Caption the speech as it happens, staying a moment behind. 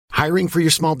Hiring for your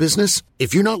small business?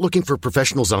 If you're not looking for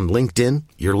professionals on LinkedIn,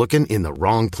 you're looking in the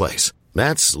wrong place.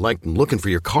 That's like looking for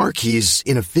your car keys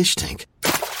in a fish tank.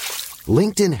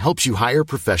 LinkedIn helps you hire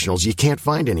professionals you can't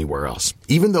find anywhere else,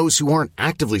 even those who aren't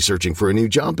actively searching for a new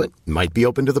job but might be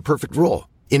open to the perfect role.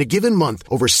 In a given month,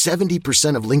 over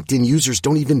 70% of LinkedIn users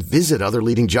don't even visit other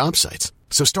leading job sites.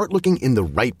 So start looking in the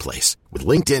right place. With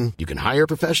LinkedIn, you can hire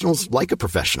professionals like a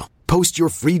professional. Post your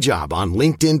free job on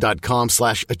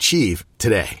linkedin.com/achieve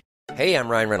today. Hey, I'm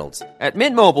Ryan Reynolds. At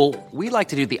Mint Mobile, we like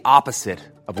to do the opposite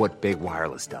of what Big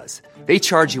Wireless does. They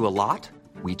charge you a lot,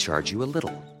 we charge you a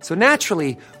little. So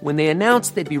naturally, when they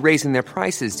announced they'd be raising their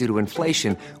prices due to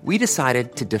inflation, we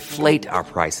decided to deflate our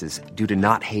prices due to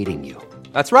not hating you.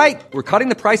 That's right. We're cutting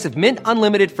the price of Mint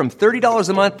Unlimited from $30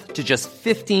 a month to just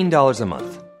 $15 a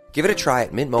month. Give it a try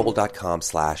at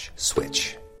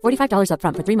mintmobile.com/switch. $45 up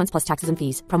front for 3 months plus taxes and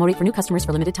fees. Promo rate for new customers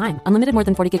for limited time. Unlimited more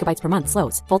than 40 gigabytes per month.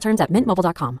 Slows full terms at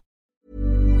mintmobile.com.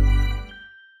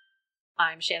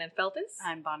 I'm Shannon Feltus.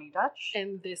 I'm Bonnie Dutch.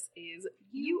 And this is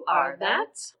You Are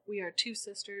That. We are two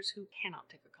sisters who cannot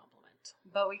take a compliment.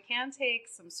 But we can take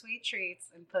some sweet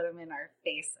treats and put them in our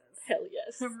faces. Hell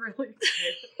yes. I'm really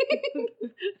excited.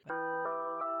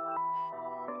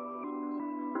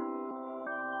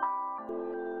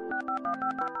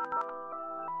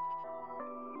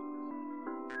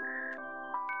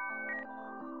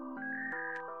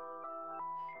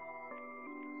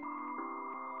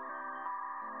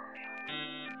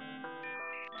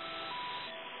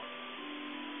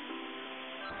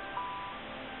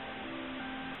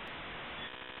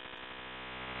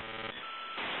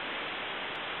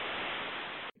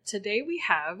 Today we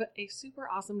have a super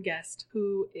awesome guest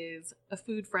who is a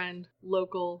food friend,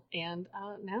 local, and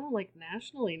now like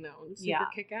nationally known. Super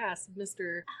kick-ass,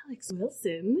 Mr. Alex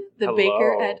Wilson, the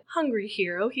baker at Hungry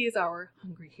Hero. He is our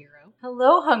Hungry Hero.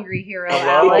 Hello, Hungry Hero.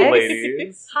 Hello, Alex.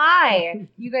 ladies. Hi.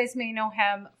 You guys may know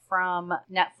him from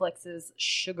Netflix's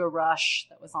Sugar Rush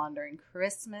that was on during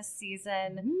Christmas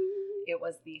season. It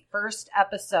was the first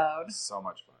episode. So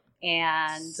much fun.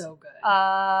 And so good.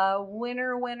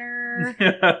 Winner,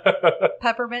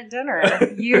 peppermint dinner.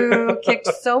 You kicked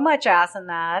so much ass in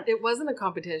that. It wasn't a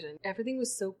competition. Everything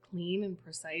was so clean and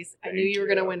precise. I Thank knew you were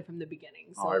going to you. win from the beginning.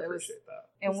 So I appreciate that.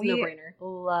 And it's we a no-brainer.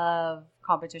 love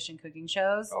competition cooking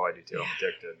shows. Oh, I do too. I'm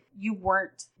addicted. You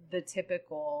weren't the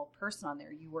typical person on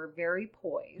there. You were very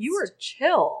poised. You were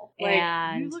chill.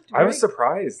 And you looked I was very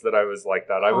surprised that I was like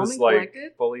that. I calm was and like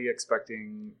collected. fully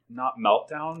expecting not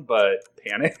meltdown, but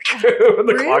panic when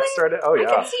the clock Really? started. Oh I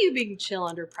yeah. can see you being chill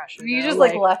under pressure. You though. just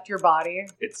like left your body.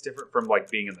 It's different from like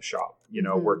being in the shop, you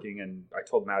know, Mhm. working. And I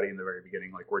told Maddie in the very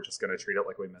beginning, like, we're just going to treat it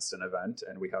like we missed an event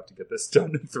and we have to get this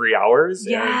done in 3 hours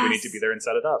and we need to be there and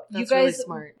set it up. That's you guys, really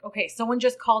smart. Okay, someone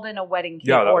just called in a wedding cake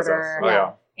Yeah, that was order. us. Oh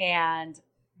yeah. And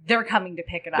they're coming to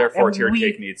pick it up. Their And 4-tiered we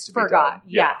cake needs to be forgot. done.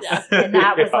 Yes. Yeah. And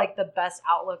that was Yeah. like the best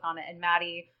outlook on it. And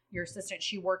Maddie, your assistant,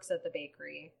 she works at the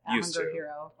bakery at Used Hunger to.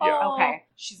 Hero. Yeah. Okay.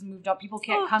 She's moved on. People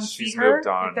can't Oh. come see She's her moved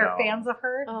on if they're now. fans of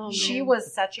her. Oh, She man.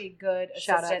 was such a good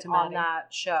Shout out assistant to on Maddie.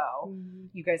 that show. Mhm.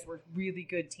 You guys were a really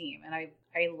good team. And I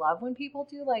love when people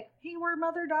do like, hey, we're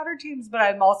mother-daughter teams. But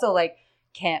I'm also like,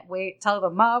 can't wait till the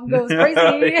mom goes crazy.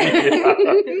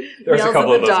 There's Yells a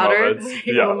couple at of the those daughter. moments.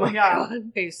 Yeah. Oh my Yeah. god.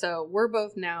 Okay, so we're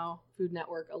both now Food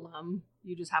Network alum.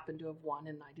 You just happen to have won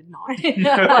and I did not.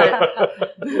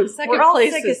 But second We're all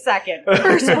place sick is as second.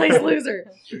 first place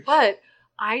loser. But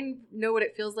I know what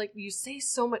it feels like. You say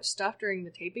so much stuff during the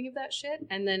taping of that shit,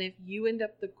 and then if you end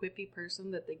up the quippy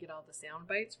person that they get all the sound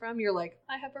bites from, you're like,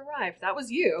 I have arrived. That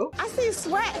was you. I see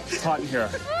sweat. It's hot in here.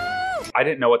 I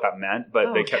didn't know what that meant, but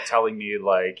Oh, they kept telling me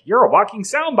like, "You're a walking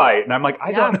soundbite," and I'm like,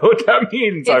 "I Yeah. don't know what that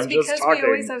means." It's I'm because just talking. we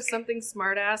always have something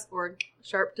smart ass or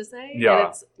sharp to say. Yeah. And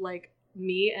it's like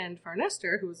me and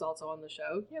Farnester, who was also on the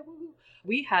show. Yeah, woo-hoo.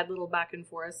 We had little back and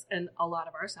forth, and a lot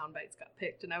of our sound bites got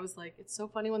picked. And I was like, it's so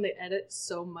funny when they edit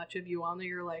so much of you on there.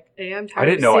 You're like, hey, I'm tired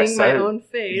didn't know I of seeing my said- own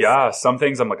face. Yeah, some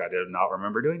things I'm like, I did not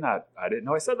remember doing that. I didn't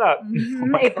know I said that. Oh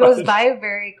my It goes gosh. by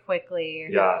very quickly.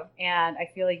 Yeah. And I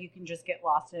feel like you can just get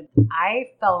lost in it.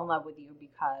 I fell in love with you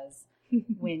because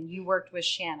when you worked with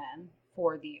Shannon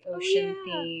for the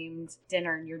ocean-themed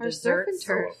dinner and your Our surf and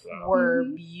desserts turf. were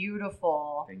Mhm.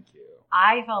 beautiful. Thank you.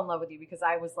 I fell in love with you because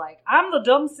I was like, I'm the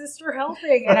dumb sister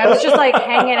helping. And I was just like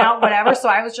hanging out, whatever. So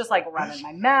I was just like running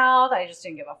my mouth. I just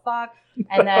didn't give a fuck.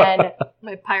 And then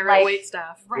My pirate Like, wait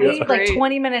staff. right, It was like great.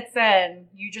 20 minutes in,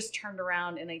 you just turned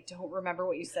around and I don't remember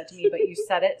what you said to me, but you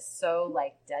said it so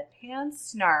like deadpan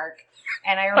snark.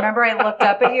 And I remember I looked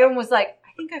up at you and was like,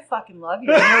 I think I fucking love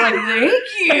you. And you're like, thank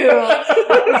you.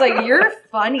 I was like, you're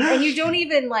funny. And you don't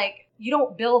even like, you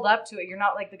don't build up to it. You're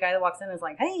not like the guy that walks in and is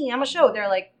like, hey, I'm a show. They're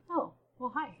like, oh,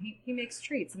 well, hi, he makes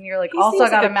treats. And you're like, He also seems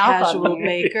got like a mouth casual on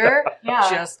me. baker. Yeah.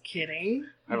 Just kidding.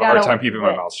 I have a hard time keeping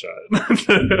my mouth shut.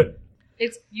 Shouldn't.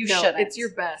 It's your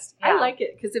best. Yeah. I like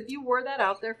it because if you wore that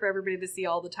out there for everybody to see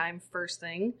all the time, first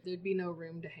thing, there'd be no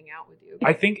room to hang out with you.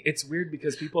 I think it's weird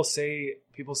because people say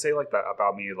like that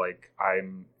about me, like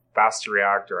I'm fast to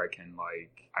react, or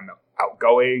I'm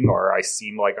outgoing, or I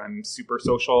seem like I'm super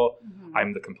social. Mm-hmm.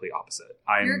 I'm the complete opposite.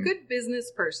 You're a good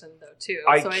business person though too.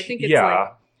 So I think it's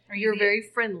you're very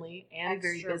friendly and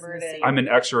very businessy. I'm an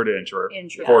extroverted introvert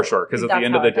for sure. Because at the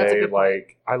end of the day,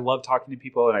 like I love talking to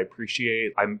people and I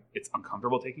appreciate. It's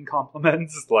uncomfortable taking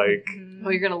compliments. Like, oh,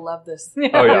 you're gonna love this. Oh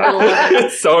yeah,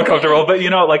 it's so uncomfortable. But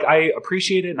like I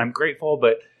appreciate it and I'm grateful.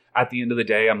 But at the end of the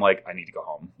day, I'm like, I need to go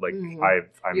home. Like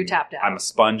you're tapped out. I'm a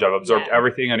sponge. I've absorbed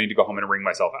everything. I need to go home and wring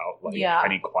myself out. Like, I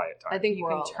need quiet time. I think you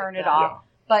can turn it off. Yeah.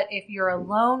 But if you're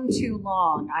alone too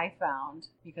long, I found,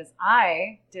 because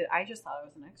I just thought I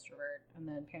was an extrovert, and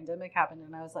then pandemic happened,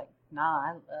 and I was like, nah,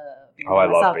 I love being I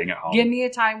love being at home. Give me a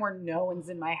time where no one's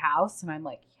in my house, and I'm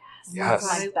like, yes.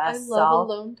 My best I love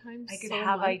alone time. I could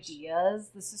have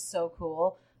ideas. This is so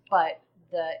cool. But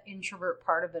the introvert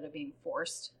part of it, of being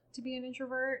forced to be an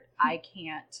introvert, I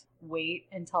can't wait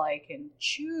until I can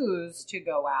choose to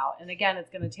go out. And again, it's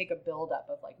going to take a buildup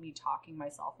of like me talking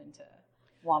myself into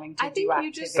wanting to do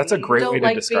activities. That's a great way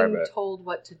to describe it. Being told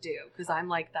what to do, because I'm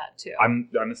like that too. I'm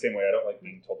the same way. I don't like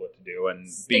being told what to do, and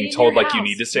being told like you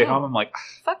need to stay home. I'm like,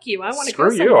 fuck you. I want to go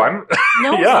somewhere. Screw you. I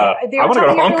want to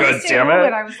go home. Good, damn it.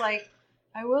 And I was like,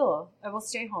 I will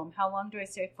stay home. How long do I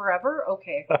stay? Forever?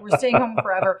 Okay, we're staying home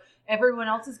forever. Everyone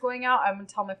else is going out. I'm gonna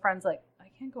tell my friends like, I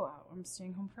can't go out. I'm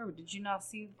staying home forever. Did you not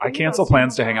see? I cancel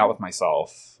plans to hang out with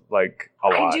myself. Like a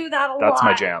lot. I do that a lot. That's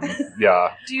my jam.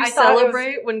 Yeah. Do you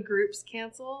celebrate when groups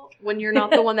cancel? When you're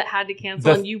not the one that had to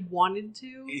cancel and you wanted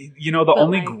to? The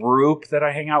only group that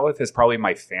I hang out with is probably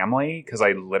my family, because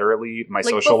I literally, my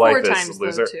social life is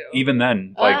loser. Even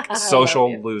then, like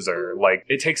social loser. Like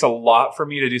it takes a lot for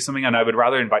me to do something, and I would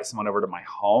rather invite someone over to my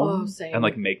home and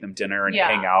like make them dinner and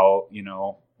hang out,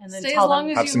 And then stay as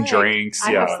long as have you some drinks.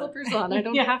 I have slippers on. I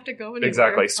don't have to go anywhere.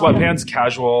 Exactly. Sweatpants,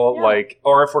 casual,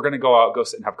 or if we're going to go out, go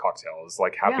sit and have cocktails,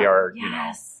 like happy hour,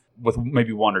 with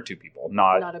maybe one or two people.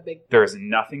 Not a big. There's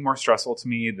nothing more stressful to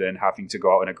me than having to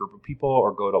go out in a group of people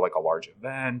or go to like a large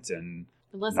event and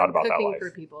unless not I'm about cooking that life. for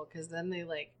people, because then they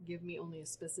like give me only a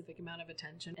specific amount of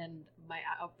attention, and my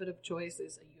outfit of choice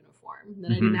is a uniform.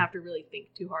 Then I didn't have to really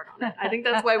think too hard on it. I think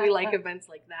that's why we like events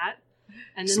like that.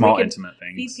 And then small we can intimate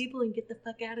things. feed people and get the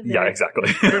fuck out of there. Yeah, exactly.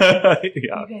 You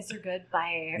guys are good.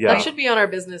 Bye. Yeah. That should be on our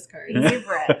business card.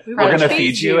 We're going to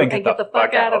feed you and get the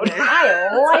fuck out of there.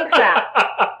 I like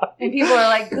that. And people are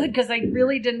like, good, because I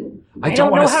really didn't. I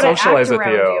don't want to socialize with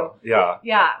you. Yeah.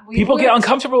 Yeah. People get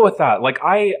uncomfortable with that. Like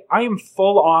I am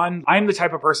full on. I'm the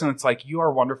type of person that's like, you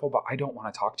are wonderful, but I don't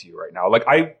want to talk to you right now. Like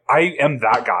I am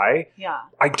that guy. Yeah.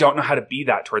 I don't know how to be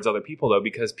that towards other people though,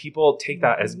 because people take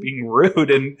that as being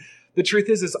rude. And the truth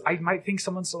is I might think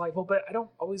someone's delightful, but I don't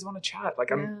always want to chat. Like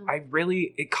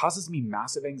it causes me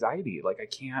massive anxiety. Like I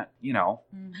can't, you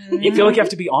feel like you have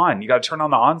to be on. You got to turn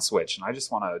on the on switch. And I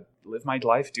just want to live my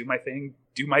life, do my thing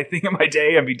in my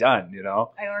day and be done,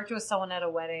 I worked with someone at a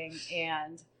wedding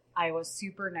and I was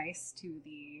super nice to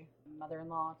the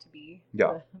mother-in-law to be.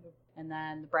 Yeah. And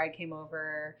then the bride came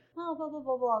over, blah, blah, blah,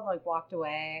 blah, blah, and like walked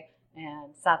away.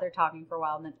 And sat there talking for a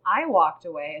while. And then I walked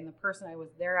away, and the person I was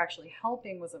there actually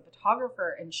helping was a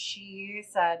photographer. And she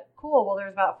said, cool, well,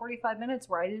 there's about 45 minutes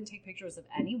where I didn't take pictures of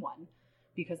anyone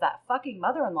because that fucking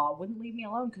mother-in-law wouldn't leave me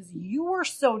alone because you were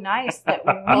so nice that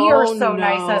we are so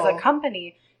nice as a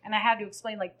company. And I had to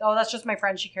explain, like, oh, that's just my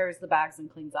friend. She carries the bags and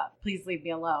cleans up. Please leave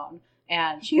me alone.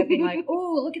 And she kept being like,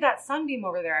 oh, look at that sunbeam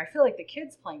over there. I feel like the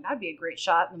kid's playing. That'd be a great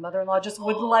shot. And the mother-in-law just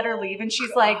wouldn't let her leave. And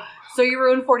she's like, so you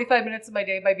ruined 45 minutes of my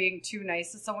day by being too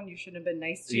nice to someone you shouldn't have been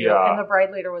nice to. Yeah. And the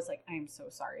bride later was like, I am so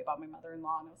sorry about my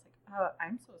mother-in-law. And I was like,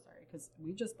 I'm so sorry because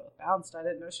we just both bounced. I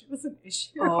didn't know she was an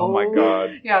issue. Oh my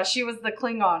God. Yeah, she was the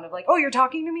Klingon of like, oh, you're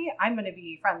talking to me? I'm going to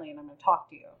be friendly and I'm going to talk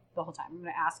to you the whole time. I'm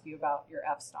going to ask you about your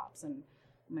f-stops. And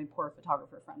my poor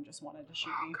photographer friend just wanted to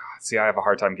shoot me. God. See, I have a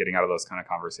hard time getting out of those kind of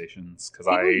conversations because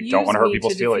I don't want to hurt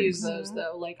people's feelings. Those,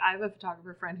 though. Like, I have a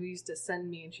photographer friend who used to send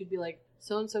me, and she'd be like,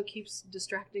 so-and-so keeps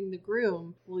distracting the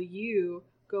groom. Will you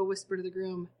go whisper to the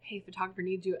groom, hey, photographer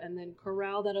needs you, and then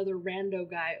corral that other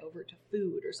rando guy over to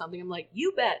food or something? I'm like,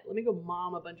 you bet. Let me go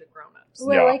mom a bunch of grown-ups.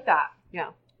 Oh, yeah. I like that.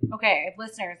 Yeah. Okay,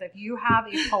 listeners, if you have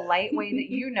a polite way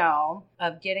that you know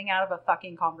of getting out of a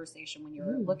fucking conversation when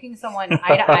you're looking someone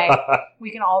eye to eye, we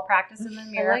can all practice in the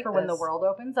mirror for when the world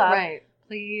opens up. Right.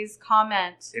 Please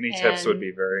comment. Any tips would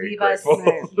be very grateful.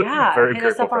 Yeah, very hit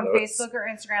us up on those. Facebook or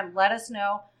Instagram. Let us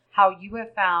know how you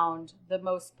have found the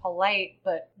most polite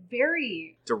but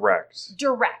very Direct.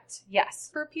 Yes.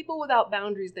 For people without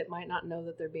boundaries that might not know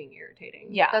that they're being irritating.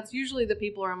 Yeah. That's usually the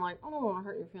people where I'm like, I don't want to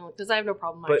hurt your feelings. Because I have no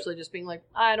problem But- actually just being like,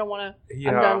 I don't want to. Yeah.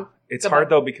 I'm done. It's Goodbye. hard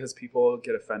though because people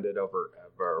get offended over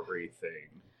everything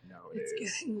nowadays.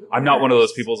 It's getting I'm not one of those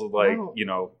worse. people who's like, No. you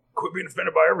know, quit being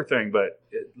offended by everything, but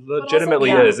it also, legitimately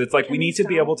yeah. is. It's like Can we we need to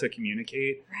be stop? able to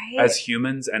communicate Right. as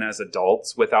humans and as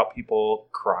adults without people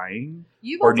crying.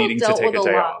 You've or also needing to dealt take with a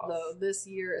day lot off. though this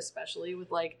year, especially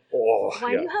with like, Oh,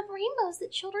 why yeah. do you have rainbows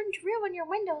that children drew on your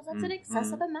windows? That's an Mhm.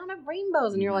 excessive amount of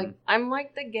rainbows, and you're like, Mhm. I'm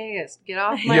like the gayest. Get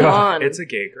off my Yeah, lawn. it's a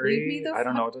Leave me gakery. the I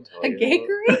don't know what fuck- to tell a you.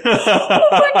 gakery?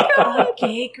 Oh my god! A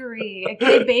gakery. A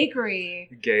gay bakery.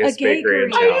 Gayest A bakery in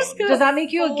gakery. town. I just got- Does that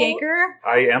make you a Full- gaker?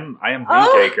 I am the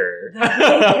Oh, gaker.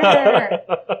 the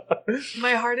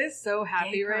My heart is so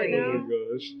happy right Gakery. Oh now.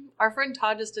 my gosh. Our friend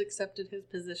Todd just accepted his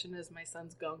position as my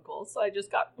son's gunkle, so I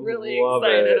just got really Love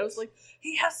excited. it. I was like,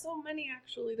 he has so many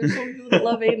actually. There's so many people that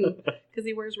love Aiden because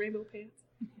he wears rainbow pants.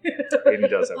 Aiden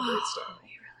does have great stuff.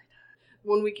 He really does.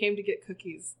 When we came to get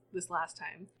cookies this last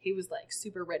time, he was like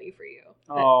super ready for you.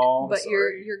 Oh, but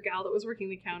sorry. your gal that was working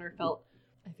the counter felt,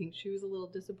 I think she was a little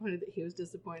disappointed that he was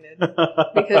disappointed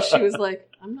because she was like,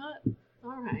 I'm not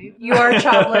all right. You are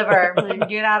chopped liver. Like,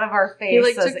 Get out of our face. he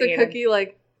like says took the Aiden. cookie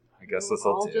like, I guess this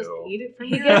will I'll do. just eat it from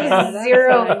He here. gives That's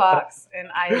zero fine. fucks, and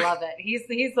I love it. He's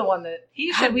the one that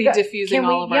He should be got- diffusing can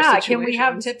we, all of our yeah, situations. can we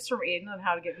have tips from Aiden on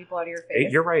how to get people out of your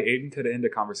face? You're right. Aiden could end a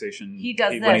conversation. He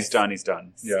does When this. he's done, he's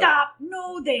done. Yeah. Stop!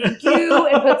 No, thank you.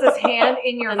 And puts his hand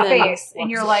in your And then face, and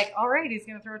walks you're away. like, "All right, he's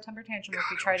gonna throw a temper tantrum if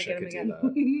we try to Wish I get him could do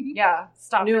again." Yeah,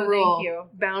 stop. New No, rule. thank you.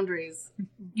 Boundaries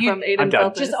You- from Aiden I'm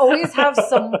done. Feltus. Just always have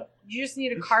some. You just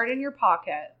need a card in your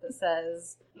pocket that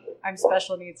says, "I'm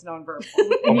special needs nonverbal,"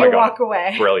 and Oh my you God. walk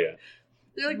away. Brilliant.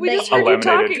 They're like, we just heard you Eliminated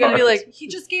talking, and be cards. like, He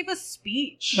just gave a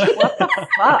speech. What the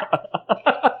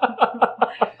fuck?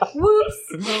 Whoops.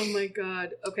 oh my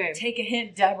god. Okay, Take a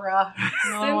hint, Deborah.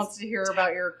 No one wants to hear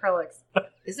about your acrylics.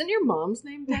 isn't your mom's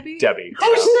name Debbie? Debbie.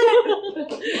 Oh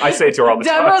shit! I say it to her all the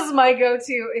time. Deborah's my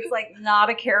go-to. It's like not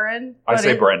a Karen. I but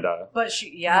say it- Brenda. But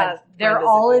she, yeah, God, they're Brenda's a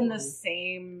all good in the one.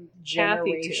 same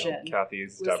Kathy, too. generation.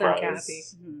 Kathy's, Listen, Deborah's, Kathy.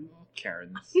 Mhm.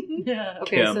 Karen's. Yeah.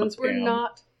 Okay, Kim, since we're Pam.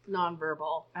 not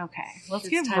nonverbal, Okay, let's it's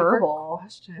get time for verbal.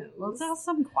 questions. Let's ask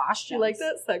some questions. You like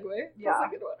that segue? Yeah. That's a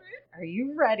good one, right? Are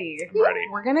you ready? I'm ready.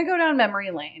 We're gonna go down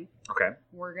memory lane. Okay.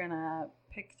 We're gonna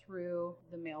pick through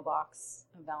the mailbox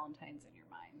of Valentine's in your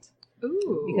mind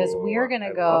Ooh. because we are gonna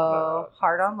I go love that.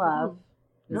 hard on love.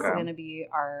 This is Okay. gonna be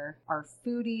our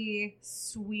foodie,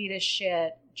 sweet as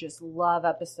shit, just love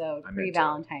episode I'm pre into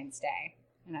Valentine's Day,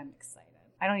 and I'm excited.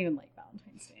 I don't even like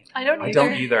Valentine's Day. I don't I either.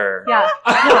 don't either. Yeah,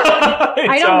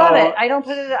 I don't love it. I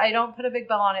don't put a big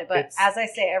bow on it. But It's- as I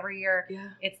say every year, Yeah.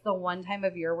 it's the one time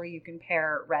of year where you can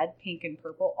pair red, pink, and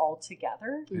purple all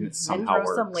together And it and somehow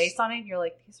throw some works. lace on it. And you're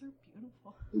like, these are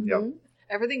beautiful. Yep. Mhm.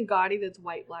 Everything gaudy that's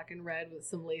white, black, and red with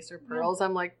some lace or pearls.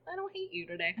 I'm like, I don't hate you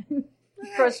today.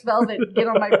 Crushed velvet, get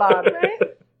on my bob. Right?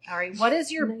 All right, what is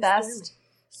your Nice best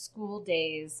school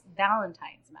days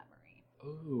Valentine's memory?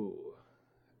 Ooh.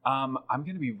 I'm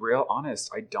gonna be real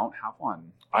honest. I don't have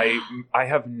one. I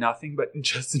have nothing but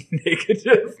just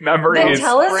negative memories. Then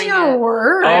tell us Bring your it.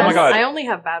 word. Oh my God. I only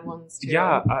have bad ones too.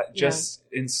 Yeah, just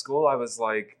in school, I was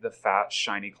like the fat,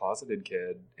 shiny, closeted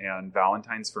kid, and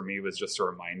Valentine's for me was just a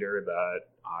reminder that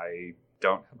I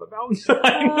don't have a Valentine.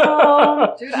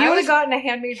 Oh, Dude, you I would was- have gotten a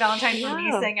handmade Valentine from me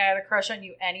Yeah. saying I had a crush on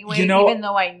you anyway, You know, even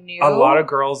though I knew. A lot of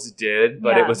girls did,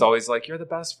 but Yeah. it was always like, "You're the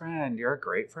best friend. You're a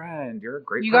great friend. You're a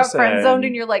great." You got person." friend zoned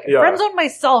and you're like, Yeah. friend zoned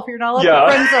myself. You're not allowed Yeah.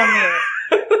 to friend zone me.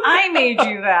 I made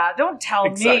you that. Don't tell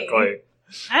Exactly. me.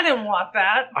 I didn't want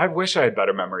that. I wish I had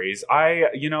better memories. I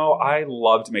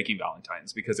loved making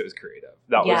Valentines because it was creative.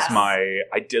 That Yes. was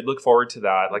I did look forward to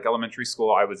that. Like elementary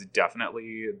school, I was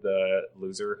definitely the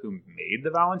loser who made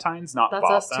the Valentines, not That's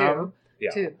bought us them. too. Yeah.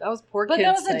 Dude, that was poor But kids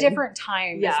that was a thing. different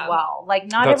time Yeah. as well. Like,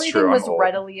 not That's everything true, was I'm old.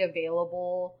 readily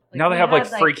available. Now they we have had,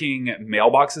 freaking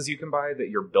mailboxes you can buy that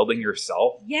you're building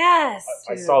yourself. Yes.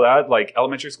 I dude. saw that. Like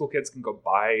elementary school kids can go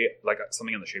buy like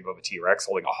something in the shape of a T-Rex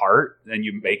holding a heart, and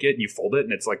you make it and you fold it,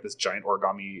 and it's like this giant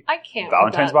origami I can't. with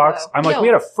Valentine's that, box. though. I'm like, No. we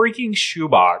had a freaking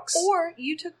shoebox. Or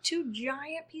you took two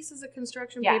giant pieces of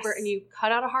construction Yes. paper and you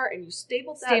cut out a heart and you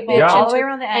stapled that Stapled bitch Yeah. all the into- way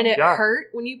around the and end. it Yeah. hurt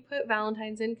when you put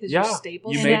Valentine's in because yeah, you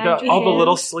stapled you it made into the your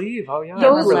little hand. sleeve. Oh yeah, I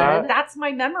Those remember that. that's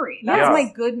my memory. That's Yeah.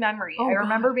 my good memory. Oh, I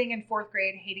remember God. being in 4th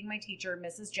grade, hating my teacher,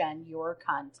 Mrs. Jen, you're a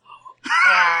cunt.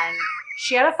 And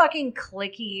she had a fucking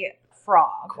clicky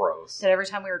frog Gross. that every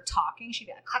time we were talking, she'd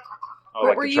be like, clack, clack, clack. Oh,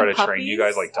 like Were to you try to train you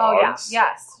guys puppies? like Oh, yeah. dogs.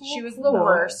 Yes. She was the No.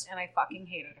 worst, and I fucking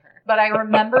hated her. But I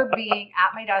remember being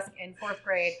at my desk in 4th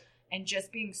grade and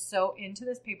just being so into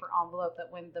this paper envelope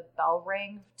that when the bell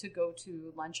rang to go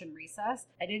to lunch and recess,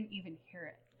 I didn't even hear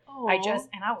it. Aww.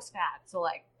 And I was fat. So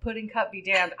like pudding cut be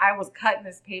damned. I was cutting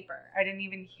this paper. I didn't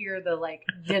even hear the like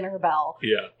dinner bell.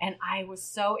 Yeah. And I was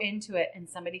so into it. And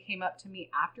somebody came up to me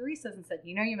after recess and said,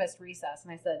 you know, you missed recess.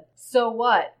 And I said, so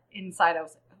what? Inside I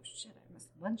was like, oh shit, I missed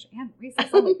lunch and recess.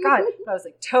 Oh my God. But I was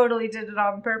like, totally did it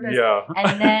on purpose. Yeah.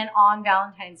 And then on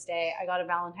Valentine's Day, I got a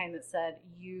Valentine that said,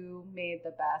 you made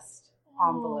the best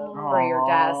envelope for your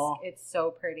desk. It's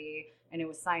so pretty. And it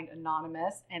was signed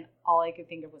anonymous. And all I could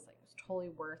think of was like, totally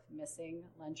worth missing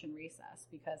lunch and recess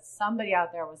because somebody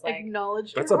out there was like,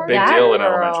 acknowledged. That's a your big heart. deal in girl.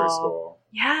 elementary school.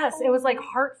 Yes, it was like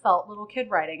heartfelt little kid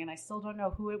writing, and I still don't know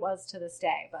who it was to this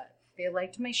day, but they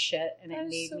liked my shit, and That it is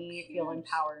made so me cute. feel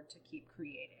empowered to keep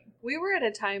creating. We were at a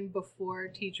time before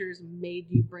teachers made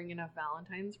you bring enough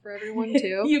Valentines for everyone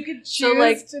too. You could choose So,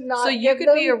 like, to not. so you give could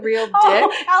them. be a real dick.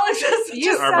 Oh, Alex just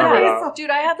You- I remember said that.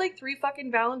 Dude, I had like 3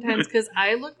 fucking Valentines because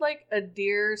I looked like a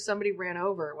deer somebody ran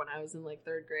over when I was in like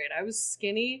 3rd grade. I was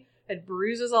skinny, had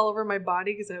bruises all over my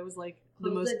body because I was like the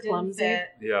most clumsy.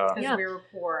 Yeah. because Yeah. we were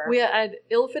poor. We had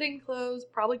ill-fitting clothes,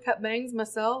 probably cut bangs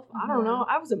myself. I don't Mhm. know.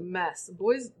 I was a mess.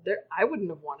 Boys, I wouldn't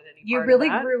have wanted any You part really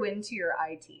of that. grew into your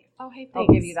eye teeth. Oh, hey, I'll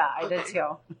thanks. give you that. I did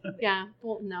too. Yeah.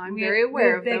 Well, no, I'm We very had-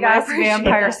 aware of we had them. I big ass appreciate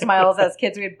vampire that. smiles as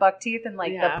kids. We had buck teeth and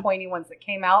like Yeah. the pointy ones that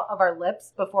came out of our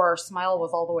lips before our smile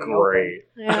was all the way Great.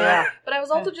 Yeah. Yeah. But I was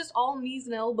also just all knees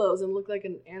and elbows and looked like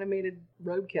an animated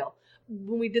roadkill.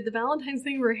 When we did the Valentine's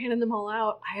thing, we were handing them all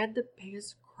out. I had the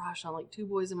biggest crush on like 2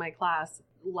 boys in my class.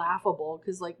 Laughable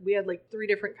because like we had like 3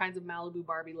 different kinds of Malibu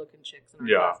Barbie looking chicks in our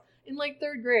Yeah. class. In like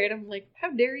 3rd grade, I'm like,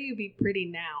 how dare you be pretty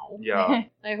now? Yeah.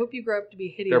 I hope you grow up to be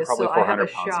hideous. They're probably so I have a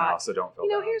 400 pounds shot. now, so don't feel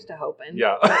You know, bad. here's to hoping.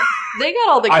 Yeah. They got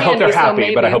all the I candy. hope they're so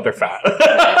happy, but I maybe. hope they're fat.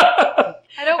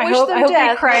 I don't I wish hope them they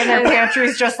death. cry in their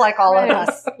pantries just like all of Right.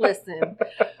 us. Listen.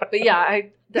 But yeah,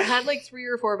 I had like 3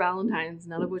 or 4 Valentines,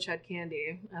 none of which had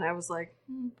candy. And I was like,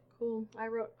 cool. I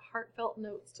wrote heartfelt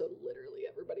notes to literally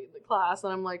everybody in the class.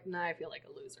 And I'm like, nah, I feel like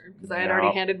a loser. Because I had Yeah.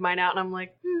 already handed mine out. And I'm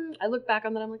like, I look back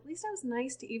on that. I'm like, at least I was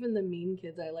nice to even the mean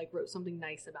kids. I like wrote something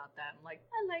nice about them. I'm like,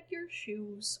 I like your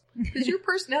shoes. Because your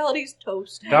personality's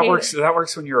toast. That Hey.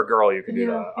 works when you're a girl. You can do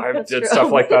Yeah, that. I that's did true.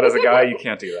 stuff like that as a guy. You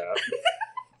can't do that.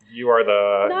 You are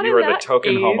Not the in the that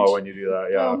token age. homo when you do that.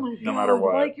 Yeah, Oh my no matter I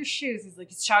what. like your shoes. He's like,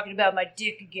 he's talking about my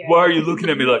dick again. Why are you looking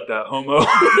at me like that, homo?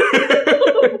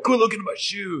 Quit looking at my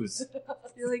shoes.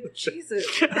 You're like, Jesus.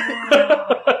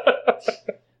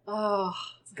 Oh,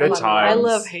 Good I times.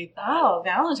 love hate that. Oh,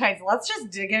 Valentine's. Let's just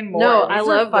dig in more. No, These I are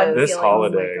love fun this feelings.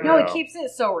 holiday. No, yeah. it keeps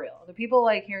it so real. The people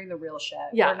like hearing the real shit.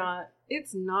 Yeah.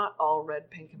 It's It's not all red,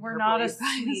 pink, and we're purple. not a you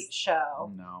guys. sweet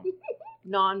show. No.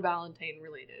 Non-Valentine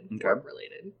related, Okay. work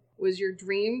related. Was your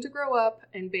dream to grow up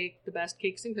and bake the best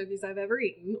cakes and cookies I've ever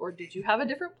eaten, or did you have a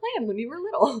different plan when you were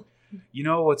little? You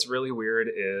know what's really weird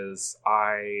is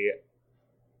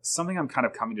something I'm kind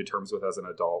of coming to terms with as an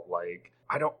adult. Like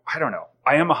I don't know.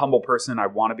 I am a humble person. I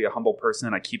want to be a humble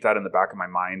person. I keep that in the back of my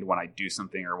mind when I do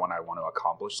something or when I want to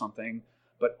accomplish something.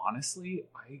 But honestly,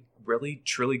 I really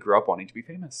truly grew up wanting to be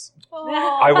famous.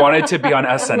 I wanted to be on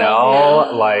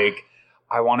SNL. Like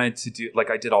I wanted to do, like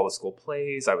I did all the school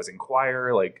plays. I was in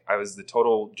choir. Like I was the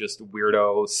total just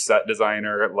weirdo set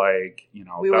designer. Like, you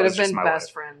know, We that would was have just been my best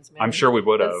life. friends, man. I'm sure we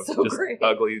would have. That's so just great.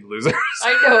 ugly losers.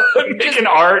 I know. Making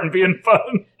art and being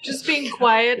fun. Just being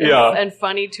quiet Yeah. and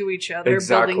funny to each other,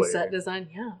 Exactly. building set design.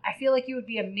 Yeah. I feel like you would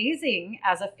be amazing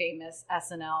as a famous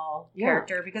SNL Yeah.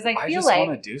 character because I I feel just like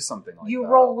want to do something like you that.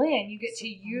 roll in, you get to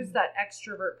use that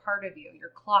extrovert part of you.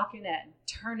 You're clocking in,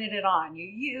 turning it on. You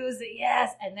use it,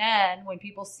 yes. And then when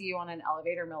people see you on an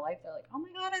elevator in real life, they're like, "Oh my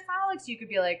God, it's Alex." You could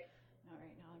be like, "No, right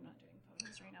now I'm not doing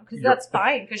photos right now," because You're- that's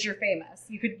fine because you're famous.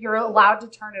 You're allowed to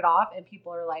turn it off, and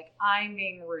people are like, "I'm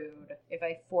being rude if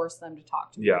I force them to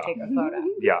talk to me or Yeah. take a photo."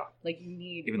 Yeah, Like you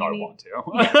need, even though I you need- want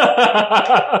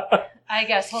to. I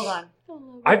guess. Hold on.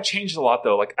 I've changed a lot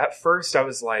though. Like at first I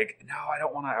was like, no, I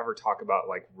don't want to ever talk about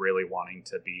like really wanting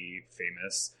to be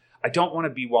famous. I don't want to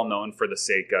be well known for the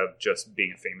sake of just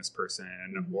being a famous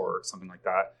person or something like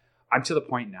that. I'm to the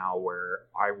point now where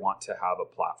I want to have a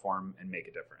platform and make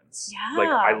a difference. Yeah. Like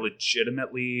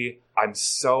I'm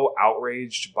so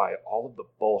outraged by all of the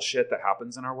bullshit that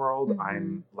happens in our world. Mhm.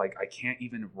 I'm like, I can't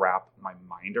even wrap my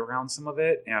mind around some of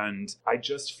it. And I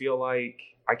just feel like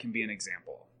I can be an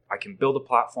example. I can build a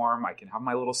platform. I can have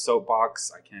my little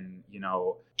soapbox. I can,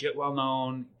 get well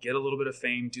known, get a little bit of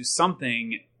fame, do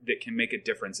something that can make a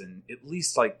difference in at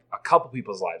least like a couple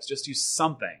people's lives. Just do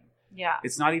something. Yeah.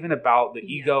 It's not even about the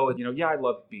ego. You know, I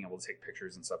love being able to take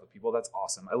pictures and stuff with people. That's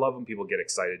awesome. I love when people get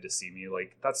excited to see me.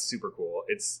 Like, that's super cool.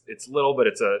 It's little, but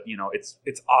it's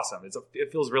awesome.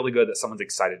 It feels really good that someone's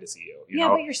excited to see you. You know?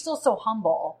 But you're still so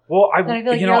humble. Well, I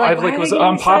was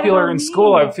unpopular in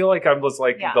school. I feel like I was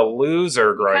like the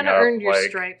loser growing up. You kind of earned your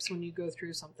stripes when you go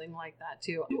through something like that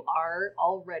too. You are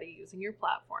already using your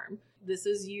platform. This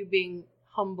is you being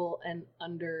humble and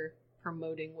under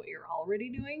promoting what you're already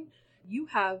doing. You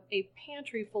have a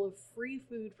pantry full of free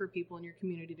food for people in your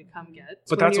community to come get.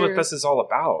 But that's what this is all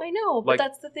about. I know, but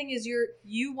that's the thing is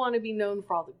you want to be known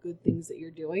for all the good things that you're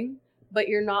doing, but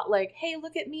you're not like, hey,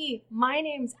 look at me. My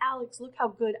name's Alex. Look how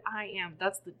good I am.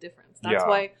 That's the difference. That's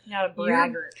why not a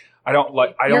braggart. I don't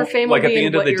like at the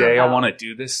end of the day, I want to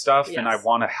do this stuff and I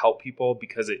want to help people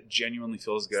because it genuinely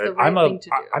feels good.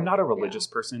 I'm not a religious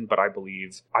person, but I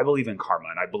believe in karma,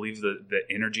 and I believe that the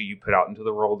energy you put out into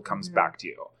the world comes back to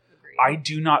you. I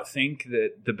do not think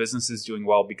that the business is doing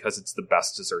well because it's the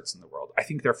best desserts in the world. I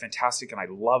think they're fantastic and I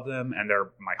love them and they're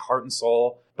my heart and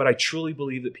soul. But I truly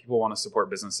believe that people want to support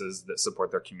businesses that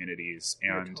support their communities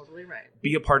and totally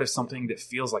be a part of something that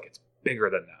feels like it's bigger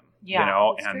than them. Yeah, you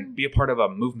know, and be a part of a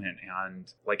movement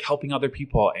and like helping other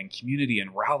people and community and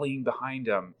rallying behind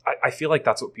them. I feel like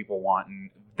that's what people want.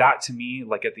 And that to me,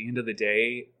 like at the end of the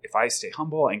day, if I stay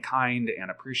humble and kind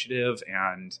and appreciative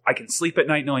and I can sleep at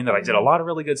night knowing that I did a lot of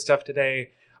really good stuff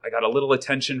today, I got a little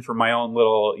attention from my own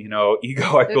little,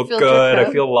 ego. I feel good.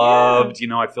 I feel loved.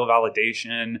 I feel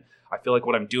validation. I feel like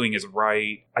what I'm doing is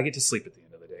right. I get to sleep at the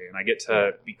end of the day and I get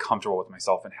to be comfortable with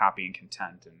myself and happy and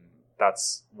content. And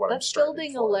that's what I'm striving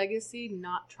building for. A legacy,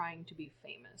 not trying to be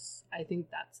famous. I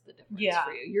think that's the difference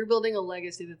for you. You're building a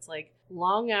legacy that's like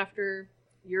long after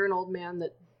you're an old man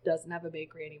that doesn't have a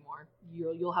bakery anymore.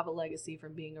 You'll have a legacy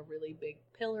from being a really big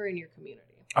pillar in your community.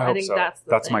 I think so.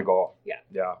 That's my goal.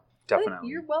 Yeah, definitely.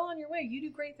 You're well on your way. You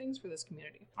do great things for this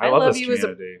community. I love this you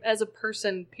community. as a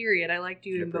person, period. I liked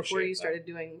you even before you started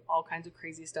doing all kinds of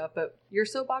crazy stuff, but your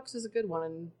soapbox is a good one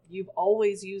and you've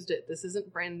always used it. This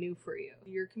isn't brand new for you.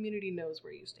 Your community knows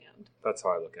where you stand. That's how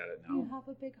I look at it now. You have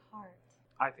a big heart.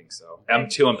 I think so. I'm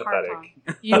too empathetic.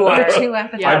 You are too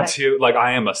empathetic.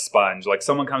 I am a sponge. Like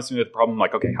someone comes to me with a problem,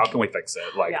 like, okay, how can we fix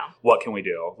it? Like, what can we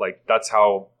do? Like, that's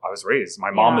how I was raised.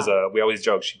 My mom we always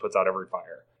joke, she puts out every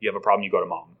fire. You have a problem, you go to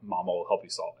mom. Mom will help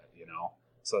you solve it,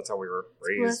 So that's how we were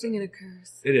raised. It's a blessing and a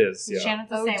curse. It is, yeah. Shannon's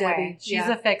the same way. She's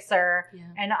a fixer. Yeah.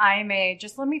 And I'm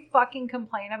just let me fucking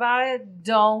complain about it.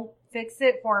 Don't fix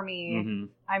it for me. Mm-hmm.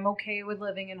 I'm okay with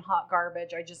living in hot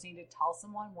garbage. I just need to tell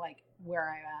someone like where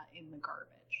I'm at in the garbage.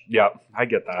 Yeah, I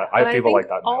get that. I have people like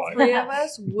that in my life. All three of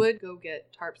us would go get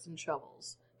tarps and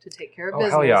shovels to take care of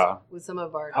business with some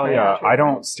of our... Hell yeah. I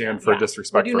don't stand for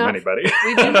disrespect from anybody.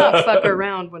 We do not fuck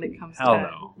around when it comes to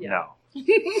that. No.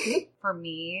 For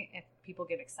me, if people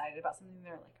get excited about something,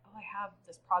 they're like, oh, I have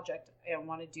this project I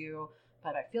want to do,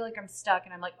 but I feel like I'm stuck.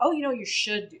 And I'm like, oh, you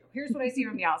should do. Here's what I see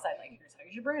from the outside. Like, here's how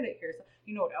you should brand it. Here's,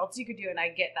 what else you could do. And I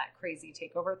get that crazy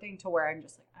takeover thing to where I'm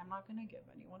just like, I'm not going to give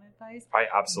anyone advice. I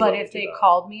absolutely But if they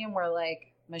called me and were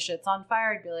like, my shit's on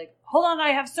fire, I'd be like, hold on, I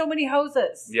have so many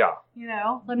hoses. Yeah.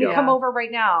 Let me come over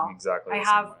right now. Exactly. I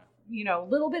have, a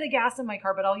little bit of gas in my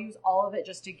car, but I'll use all of it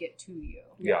just to get to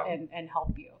you and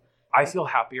help you. I feel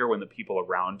happier when the people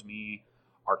around me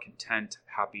are content,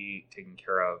 happy, taken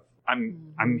care of.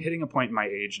 I'm hitting a point in my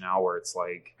age now where it's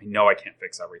like, I know I can't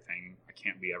fix everything. I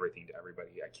can't be everything to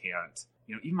everybody. I can't,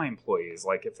 even my employees,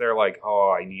 like if they're like,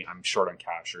 oh, I'm short on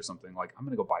cash or something, like I'm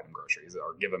going to go buy them groceries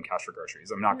or give them cash for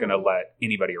groceries. I'm not going to let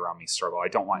anybody around me struggle. I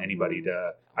don't want anybody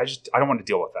I don't want to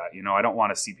deal with that. I don't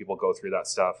want to see people go through that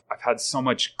stuff. I've had so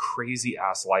much crazy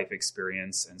ass life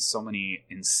experience and so many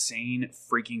insane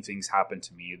freaking things happen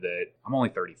to me that I'm only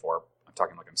 34. I'm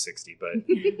talking like I'm 60, but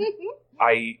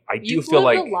I do feel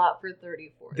like a lot for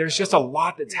 34. There's just a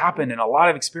lot that's happened and a lot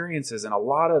of experiences and a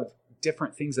lot of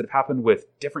different things that have happened with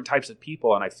different types of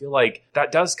people. And I feel like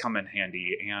that does come in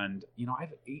handy. And, I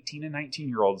have 18 and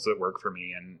 19-year-olds that work for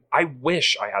me. And I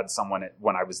wish I had someone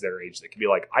when I was their age that could be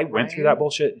like, I went through that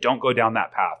bullshit. Don't go down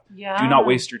that path. Yeah. Do not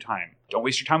waste your time. Don't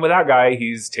waste your time with that guy.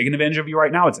 He's taking advantage of you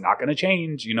right now. It's not going to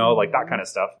change, like that kind of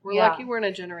stuff. We're lucky we're in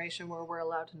a generation where we're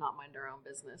allowed to not mind our own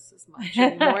business as much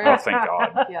anymore. Oh, thank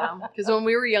God. Yeah. Because when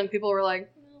we were young, people were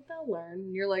like, well, they'll learn.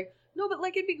 And you're like, no, but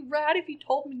like it'd be rad if you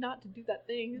told me not to do that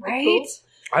thing. Right? Cool.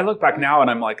 I look back now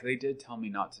and I'm like, they did tell me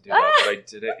not to do that, but I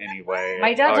did it anyway.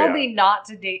 My dad told me not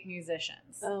to date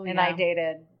musicians. And I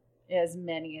dated as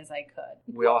many as I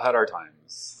could. We all had our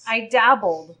times. I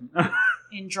dabbled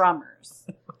in drummers.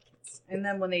 And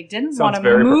then when they didn't want to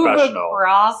move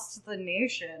across the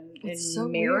nation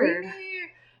and marry me,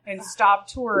 and stop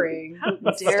touring. How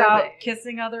and dare stop they?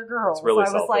 kissing other girls. It's really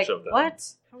I was like, selfish of them.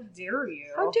 what? How dare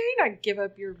you? How dare you not give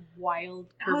up your wild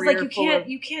I career? was like, full of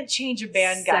you can't change a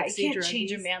band guy. You sexy can't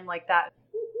change a druggies. man like that.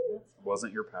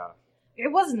 Wasn't your path.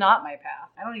 It was not my path.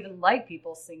 I don't even like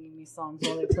people singing me songs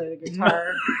while they play the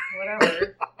guitar.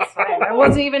 Whatever. It's fine. I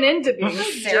wasn't even into being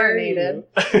serenaded.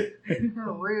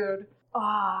 Rude.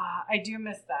 I do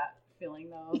miss that feeling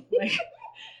though. Like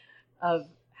of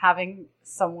having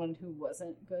someone who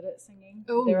wasn't good at singing.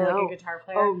 Oh, they were no. like a guitar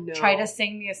player. Oh, no. Try to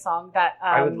sing me a song that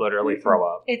I would literally throw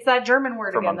up. It's that German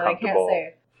word From again that I can't uncomfortable.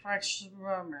 say.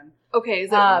 German. Okay,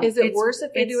 is it it's- worse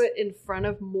if they do it's- it in front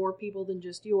of more people than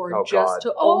just you, or Oh, just God.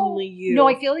 to only you? No,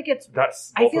 I feel like it's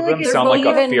That's I both feel of like them it's sound like a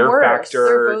even Fear worse. They're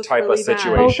Factor both type really of bad.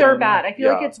 situation. both are bad. I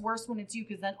feel like Yeah. it's worse when it's you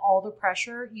because then all the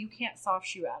pressure, you can't soft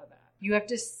shoe out of that. You have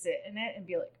to sit in it and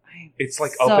be like, I'm It's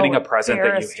like so opening a present that you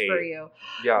embarrassed hate. for you.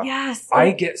 Yeah. Yes. I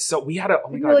like- get so we had a oh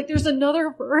my and god. you're like, there's another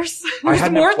verse. I There's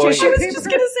had an more to employee- tissue I was paper. just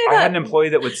gonna say I that. had an employee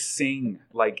that would sing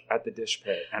like at the dish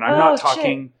pit, and I'm Oh, not shit.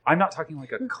 talking. I'm not talking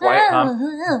like a quiet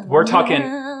hum. We're talking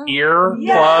ear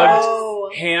Yes. plugged,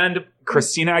 Oh. hand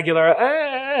Christina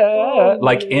Aguilera,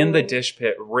 like in the dish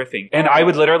pit riffing, and I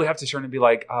would literally have to turn and be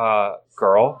like,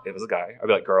 "Girl," it was a guy. I'd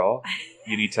be like, "Girl,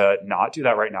 you need to not do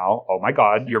that right now. Oh my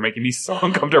god, you're making me so The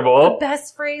uncomfortable."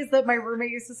 best phrase that my roommate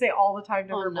used to say all the time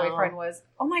to Oh, her no. boyfriend was,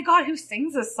 "Oh my god, who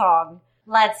sings this song?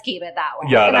 Let's keep it that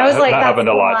way." Yeah, and that- I was like, that "That's happened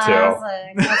a lot, too."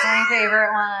 classic. That's my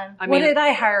favorite one. I What mean- did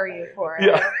I hire you for?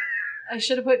 Yeah. I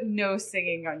should have put no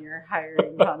singing on your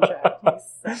hiring contract. You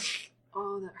suck.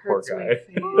 Oh, that Poor hurts my guy.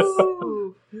 face.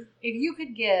 Ooh. If you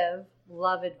could give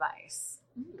love advice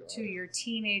to your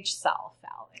teenage self,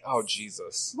 Alex, Oh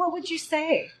Jesus. what would you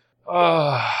say?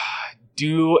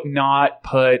 Do not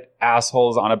put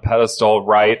assholes on a pedestal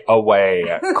right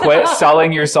away. Quit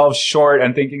selling yourself short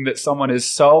and thinking that someone is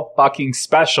so fucking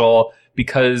special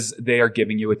because they are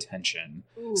giving you attention.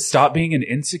 Ooh. Stop being an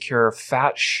insecure,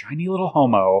 fat, shiny little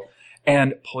homo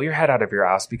and pull your head out of your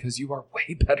ass because you are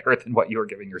way better than what you are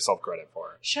giving yourself credit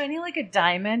for. Shiny like a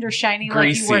diamond or shiny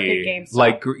like you work at Greasy. GameStop?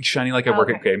 Like shiny like I work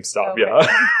at Okay. GameStop, Okay. yeah.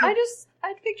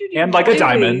 I pictured you And like a dewy.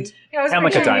 diamond. Yeah, I was and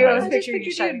like a picturing you. I was diamond. I just picturing you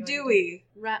pictured shiny you like a dewy.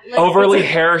 Like, Overly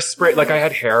what's hairspray. Like I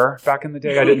had hair back in the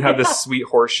day. I didn't have this sweet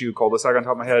horseshoe cul-de-sac on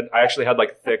top of my head. I actually had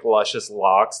like thick, luscious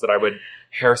locks that I would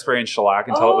hairspray and shellac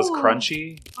until it was Oh.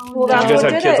 crunchy. Oh, Well, Did that's you guys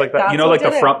what have did kids it. like that? That's You know, what like the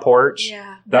did it. front porch?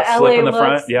 Yeah. That The flip LA in the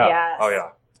front? looks, Yeah. yes. Oh, yeah.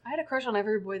 I had a crush on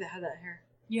every boy that had that hair.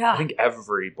 Yeah. I think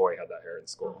every boy had that hair in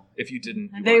school. If you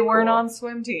didn't, you They weren't cool. on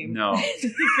swim team. No.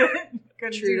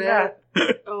 Couldn't True do that.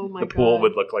 that. Oh my The god. pool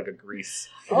would look like a grease.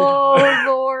 Oh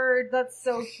Lord, that's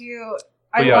so cute.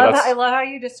 But yeah, that's- I love how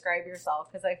you describe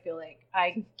yourself because I feel like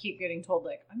I keep getting told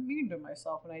like I'm mean to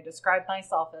myself when I describe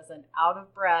myself as an out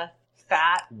of breath,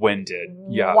 fat, Winded.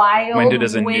 Yeah. wild, Winded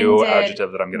is a new winded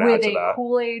adjective that I'm going to add with to a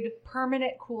that.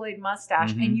 permanent Kool-Aid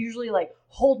mustache, Mhm. and usually like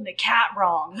holding a cat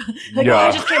wrong. Like Yeah.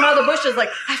 I just came out of the bushes, like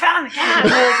I found the cat.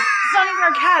 And they're like, it's not even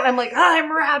our cat. And I'm like,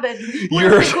 I'm rabid.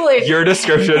 Where's the Kool-Aid? Your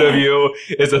description of you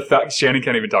is Shannon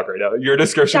can't even talk right now. Your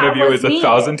description That of you was is me.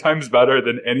 1,000 times better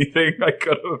than anything I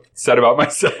could have said about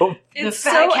myself. It's The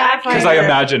fat so cat accurate. Because I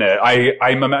imagine it.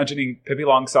 I'm imagining Pippi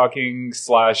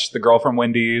Longstocking / the girl from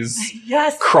Wendy's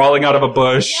Yes. crawling out of a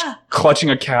bush, Yeah. clutching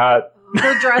a cat,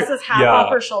 Her dress is half Yeah. off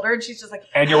her shoulder, and she's just like,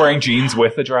 and you're wearing jeans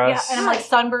with a yeah, dress. and I'm like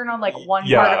sunburned on like one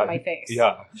Yeah. part of my face.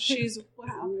 Yeah. She's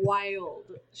wild.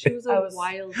 She was I a was-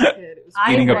 wild kid. It was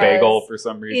I Eating a was bagel for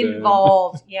some reason.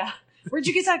 Involved. Yeah. Where'd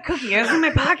you get that cookie? It was in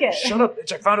my pocket. Shut up,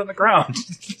 bitch. I found it on the ground.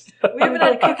 we haven't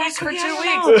had Like, cookies for 2 I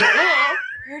weeks. don't know.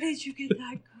 Where did you get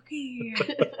that cookie?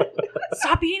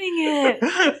 Stop eating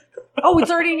it. Oh,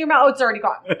 it's already in your mouth. Oh, it's already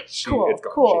gone. Cool. It's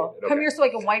gone. Cool. Shit. Come Okay. here so I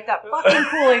can wipe that fucking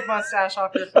Kool-Aid mustache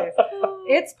off your face.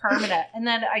 It's permanent. And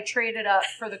then I traded up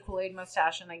for the Kool-Aid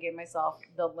mustache and I gave myself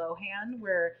the Lohan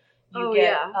where you Oh, get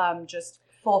yeah. just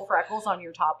full freckles on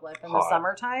your top lip in the Hot.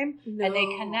 summertime. And they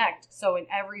No. connect. So in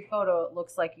every photo, it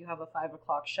looks like you have a 5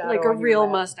 o'clock shadow. Like a on your real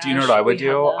lip. mustache. Do you know what I would We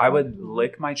had do? them. I would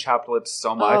lick my chapped lips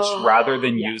so much Oh, rather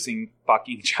than yeah. using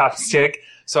fucking chapstick.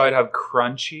 So I'd have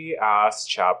crunchy ass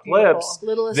chapped Beautiful. lips.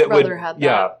 Littlest That brother would, had that.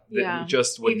 yeah, Yeah. that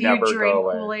just would If never you drink go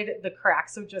away. Kool-Aid, the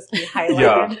cracks would just be Yeah,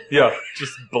 highlighted. yeah,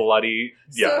 just bloody,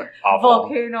 So, yeah, awful.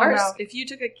 Volcano Ours, mouth. if you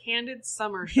took a candid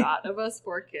summer shot of us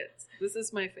 4 kids, this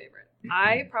is my favorite.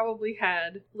 I probably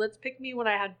had, let's pick me when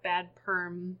I had bad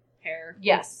perm hair.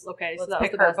 Yes. Okay, so Let's that was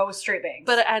pick the her, best. but with straight bangs.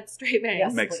 But I had straight bangs.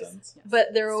 Yes, Makes please. sense. Yes.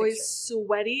 But they're always Six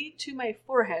sweaty to my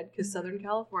forehead because Mhm. Southern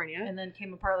California. years. And then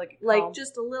came apart like a Like comb.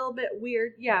 just a little bit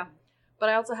weird. Yeah. But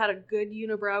I also had a good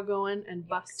unibrow going and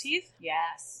buck teeth.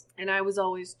 Yes. And I was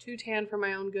always too tan for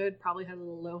my own good. Probably had a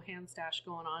little low hand stash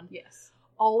going on. Yes.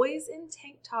 always in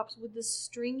tank tops with the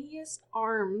stringiest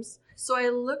arms. So I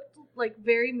looked like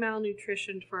very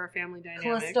malnutritioned for our family dynamic.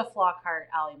 Callista Flockhart,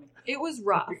 Ally McBeal. It was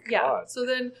rough. Oh my Yeah. God. So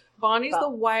then Bonnie's the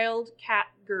wild cat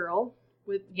girl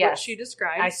with what she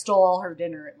described. I stole all her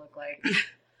dinner, it looked like.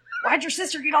 Why'd your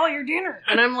sister get all your dinner?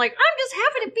 And I'm like, I'm just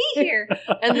happy to be here.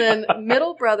 And then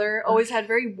middle brother always had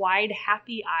very wide,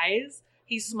 happy eyes.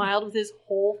 He smiled with his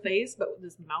whole face, but with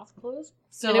his mouth closed.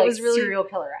 So and like it was really serial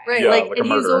killer eyes. right. Yeah, like like a and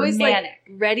he was murderer. always like Manic.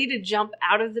 ready to jump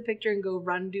out of the picture and go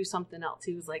run do something else.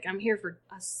 He was like, I'm here for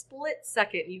a split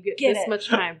second. You get this it. much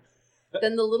time.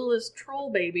 Then the littlest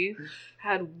troll baby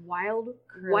had wild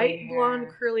Curly white hair. blonde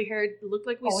curly hair. It looked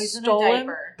like we Always in a stole him.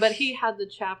 diaper. But he had the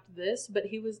chapped this. But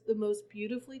he was the most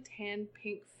beautifully tan,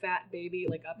 pink, fat baby.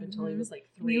 Like up until he was like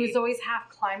 3. He was always half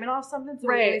climbing off something, so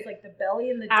Right. it was always like the belly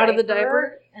and the Out of the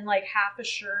diaper. and like half a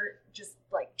shirt, just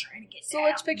like trying to get So down.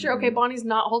 let's picture. Okay, Bonnie's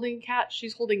not holding a cat.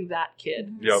 She's holding that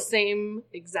kid. Yep. Same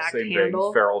exact Same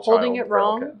handle. thing. Feral holding child, it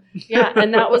feral wrong. cat. Yeah,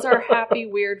 and that was our happy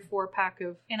weird 4-pack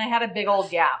of. And I had a big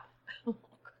old gap.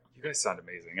 You guys sound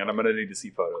amazing, and I'm gonna need to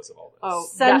see photos of all this. Oh,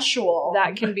 Sensual.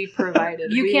 That can be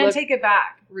provided. you We can't look take it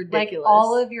back. ridiculous. Like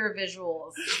all of your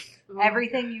visuals, Oh.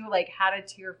 everything you like had a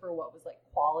tear for what was like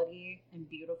quality and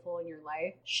beautiful in your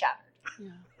life shattered.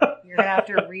 Yeah. You're gonna have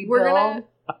to rebuild. We're gonna.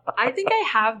 I think I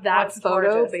have that What's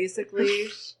photo. gorgeous. Basically.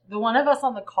 The one of us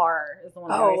on the car is the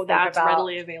one. I always think That's about.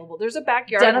 readily available. There's a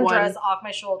backyard Denim one. dress off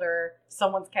my shoulder,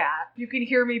 someone's cat. You can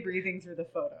hear me breathing through the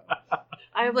photo.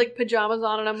 I have like pajamas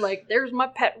on, and I'm like, "There's my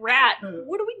pet rat."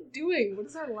 What are we doing? What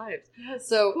is our lives?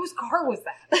 So Whose car was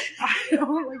that? I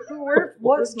don't like what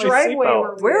Where's my driveway seatbelt?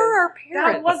 were we where in? are our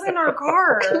parents? That wasn't our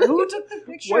car. Who took the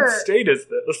picture? What state is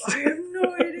this? I have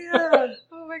no idea.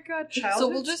 Oh my god! Childhood's So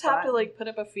we'll just have to fun. like put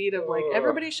up a feed of like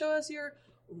everybody show us your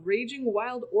raging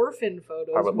wild orphan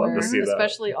photos. I would love to where- see that.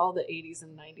 especially all the 80s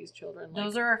and 90s children. Like,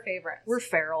 Those are our favorites. we're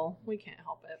feral. We can't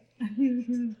help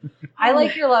it. I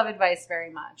like your love advice very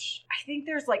much. I think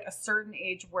there's like a certain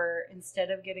age where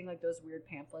instead of getting like those weird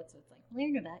pamphlets, it's like,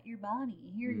 learn about your body.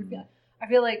 Here, your feelings. I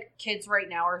feel like kids right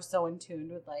now are so in tune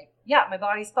with like, yeah, my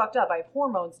body's fucked up. I have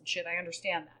hormones and shit. I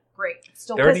understand that. Great.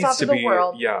 Still There pissed needs off to at the be,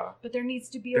 world. yeah. But there needs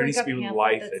to be There like needs a to be pamphlet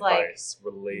life that's advice,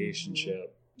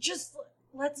 relationship. just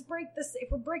let's break this.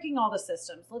 If we're breaking all the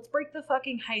systems, let's break the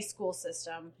fucking high school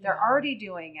system. They're already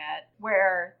doing it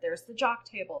where there's the jock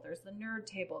table, there's the nerd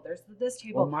table, there's the this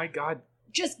table. Oh my God.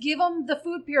 Just give them the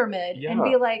food pyramid and Yeah.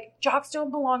 be like, jocks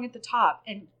don't belong at the top.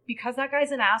 And because that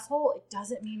guy's an asshole, it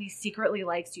doesn't mean he secretly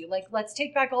likes you. Like, let's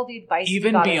take back all the advice. we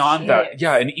Even got as beyond that, kids.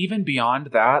 yeah, and even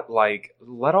beyond that, like,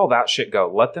 let all that shit go.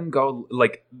 Let them go.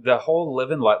 Like, the whole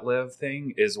live and let live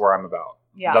thing is where I'm about.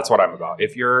 Yeah. That's what I'm about.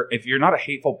 If you're not a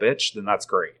hateful bitch, then that's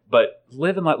great. But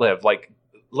live and let live. Like,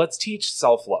 let's teach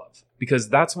self-love. Because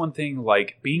that's one thing,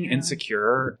 like, being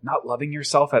insecure, not loving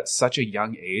yourself at such a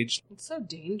young age. It's so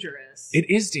dangerous. It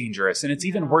is dangerous. And it's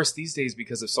even worse these days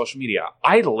because of social media.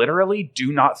 I literally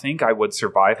do not think I would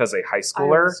survive as a high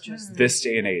schooler this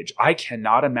day and age. I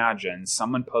cannot imagine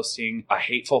someone posting a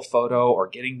hateful photo or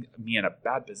getting me in a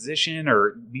bad position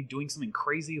or me doing something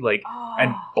crazy like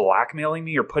and blackmailing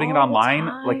me or putting it All the online.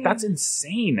 time. Like, that's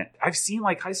insane. I've seen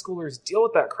like high schoolers deal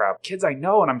with that crap. Kids I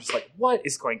know, and I'm just like, what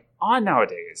is going on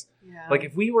nowadays? Yeah. Like,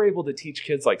 if we were able to teach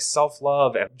kids like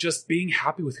self-love and just being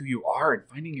happy with who you are and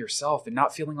finding yourself and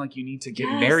not feeling like you need to get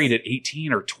married at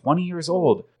 18 or 20 years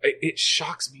old, it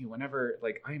shocks me whenever,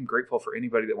 like, I am grateful for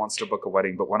anybody that wants to book a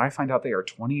wedding. But when I find out they are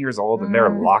 20 years old and they're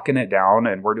locking it down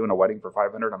and we're doing a wedding for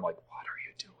 500, I'm like, what are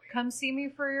you doing? Come see me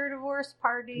for your divorce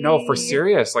party. No, for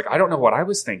serious. Like, I don't know what I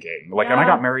was thinking. Like, and I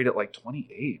got married at like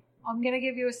 28. I'm going to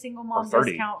give you a single mom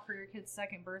 30. discount for your kid's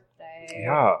second birthday.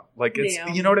 Yeah. Like, it's,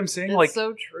 Damn. you know what I'm saying? It's Like,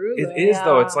 so true. it though. is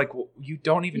though. Yeah. It's like, you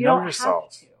don't even You know don't yourself.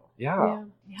 have to. Yeah.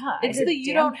 Yeah. It's I the did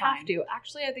you damn don't have fine. to.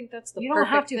 Actually, I think that's the You don't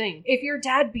perfect have to. thing. If your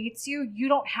dad beats you, you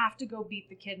don't have to go beat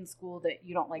the kid in school that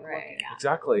you don't like Right. looking at.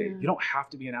 Exactly. Yeah. You don't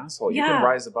have to be an asshole. You can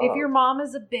rise above. If your mom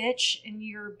is a bitch and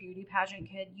you're a beauty pageant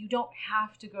kid, you don't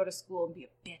have to go to school and be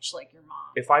a bitch like your mom.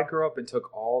 If I grew up and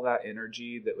took all that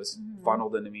energy that was Mm-hmm.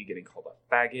 funneled into me, getting called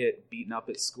a faggot, beaten up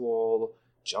at school,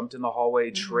 jumped in the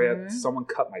hallway, tripped, someone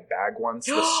cut my bag once,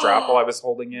 the strap while I was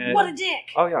holding it. What a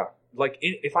dick! Oh yeah. Like,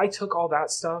 if I took all that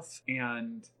stuff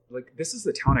and, like, this is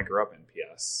the town I grew up in,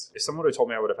 P.S. If someone would have told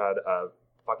me I would have had a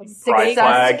fucking pride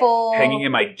flag hanging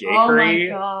in my bakery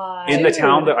in the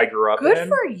town that I grew up in. Good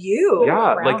for you.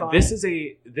 Yeah, like this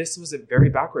was a very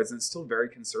backwards, and it's still very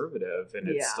conservative, and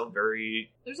it's still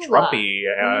very Trumpy.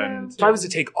 And if I was to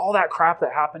take all that crap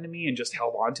that happened to me and just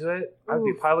held on to it, I'd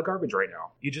be a pile of garbage right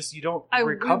now. You don't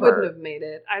recover. We wouldn't have made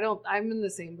it. I'm in the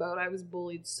same boat. I was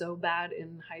bullied so bad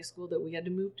in high school that we had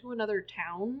to move to another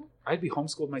town. I'd be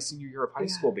homeschooled my senior year of high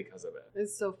school because of it.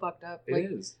 It's so fucked up.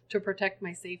 It is. To protect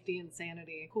my safety and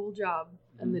sanity. Cool job.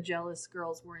 Mm-hmm. And the jealous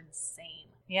girls were insane.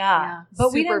 Yeah.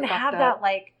 But we didn't have that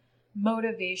like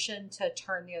motivation to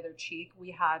turn the other cheek.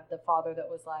 We had the father that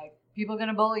was like, people are going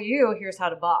to bully you. Here's how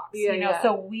to box.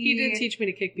 So he did teach me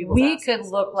to kick people's We asses, could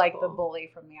look like the bully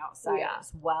from the outside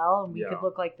as well. And we could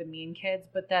look like the mean kids.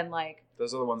 But then like,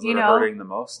 those are the ones that are hurting the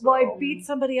most. Well, I beat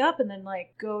somebody up and then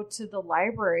like go to the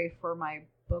library for my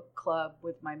book club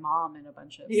with my mom and a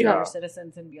bunch of senior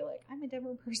citizens and be like, I'm a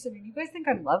different person and you guys think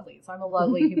I'm lovely, so I'm a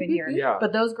lovely human here.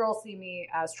 But those girls see me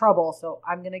as trouble, so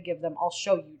I'm gonna give them, I'll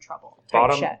show you trouble.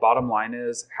 Bottom line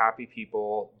is, happy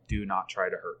people do not try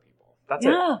to hurt people. That's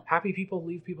it. Happy people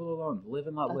leave people alone. Live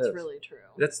and let live. That's really true.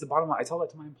 That's the bottom line. I tell that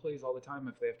to my employees all the time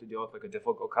if they have to deal with like a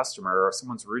difficult customer or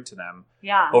someo's rude to them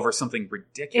over something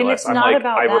ridiculous.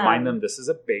 I remind them, this is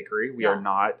a bakery. We are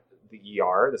not the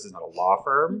ER. This is not a law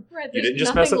firm. Right, you didn't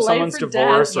just mess up someone's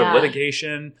divorce or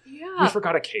litigation. We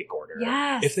forgot a cake order.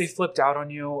 Yes. If they flipped out on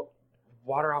you,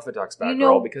 water off a duck's back,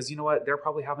 girl, because you know what? They're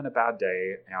probably having a bad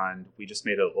day and we just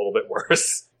made it a little bit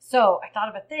worse. So I thought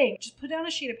of a thing. Just put down a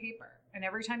sheet of paper. And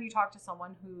every time you talk to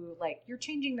someone who, like, you're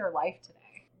changing their life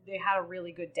today, they had a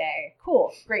really good day.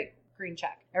 Cool. Great. Green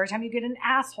check. Every time you get an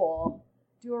asshole,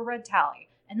 do a red tally.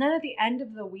 And then at the end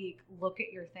of the week, look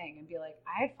at your thing and be like,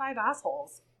 I had 5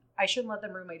 assholes. I shouldn't let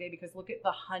them ruin my day because look at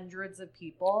the hundreds of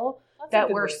people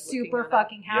that were super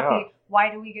fucking happy. Yeah.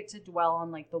 Why do we get to dwell on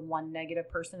like the one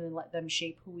negative person and let them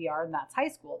shape who we are? And that's high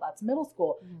school. That's middle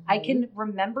school. Mm-hmm. I can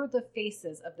remember the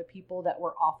faces of the people that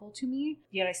were awful to me,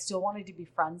 yet I still wanted to be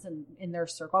friends and in their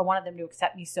circle. I wanted them to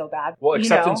accept me so bad. Well,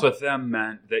 acceptance with them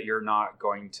meant that you're not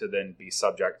going to then be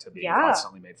subject to being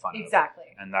constantly made fun of. Exactly.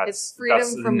 And that's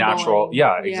from natural. Bullying.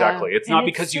 Yeah, exactly. It's not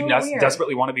because you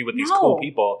desperately want to be with these cool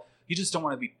people. You just don't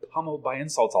want to be pummeled by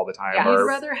insults all the time. Yeah, you'd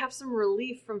rather have some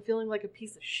relief from feeling like a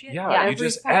piece of shit. Yeah, you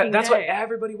just that's what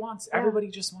everybody wants. Yeah. Everybody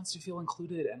just wants to feel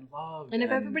included and loved. And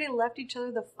if everybody left each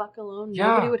other the fuck alone,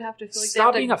 nobody would have to feel like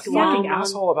stop being a fucking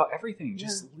asshole about everything.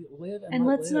 Just live and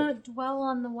let's not dwell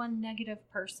on the one negative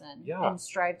person and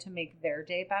strive to make their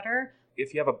day better.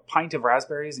 If you have a pint of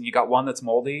raspberries and you got one that's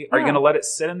moldy, are you going to let it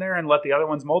sit in there and let the other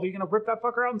one's moldy? You're going to rip that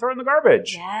fucker out and throw it in the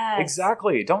garbage. Yes.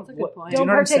 Exactly. Don't do you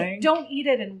know what I'm saying? Don't eat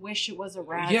it and wish it was a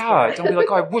raspberry. Yeah. Don't be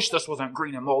like, oh, I wish this wasn't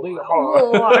green and moldy.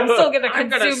 Oh, I'm still going to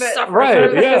consume it.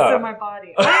 Right. Yeah. In my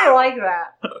body. I like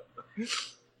that.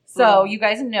 So you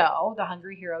guys know the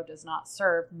Hungry Hero does not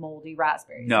serve moldy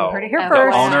raspberries. No. You heard it here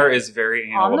first. The owner is very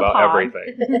anal about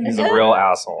everything. He's a real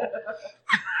asshole.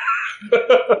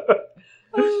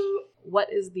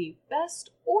 What is the best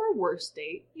or worst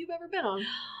date you've ever been on?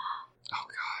 Oh,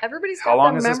 God. Everybody's got How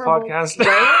long is this podcast?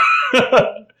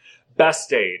 Best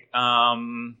date.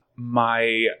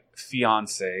 My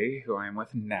fiance, who I am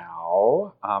with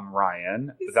now,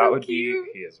 Ryan. He's so cute.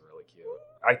 He is really cute.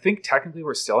 I think technically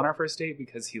we're still on our first date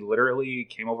because he literally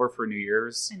came over for New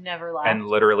Year's. And never left. And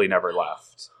literally never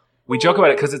left. We joke about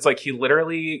it because it's like he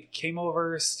literally came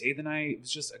over, stayed the night. It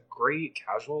was just a great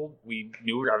casual. We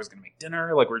knew I was going to make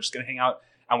dinner. Like, we were just going to hang out.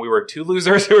 And we were 2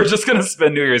 losers who were just going to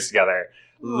spend New Year's together.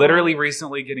 Aww. Literally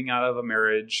recently getting out of a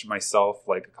marriage myself,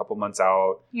 like a couple months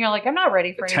out. You're like, I'm not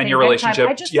ready for anything. 10-year relationship.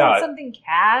 I just want something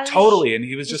casual. Totally. And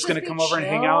he was just going to come over and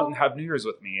hang out and have New Year's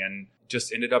with me. And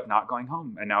just ended up not going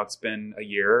home. And now it's been a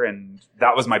year. And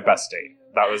that was my best date.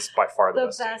 That was by far the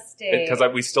best date. Because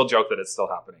we still joke that it's still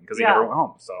happening because he never went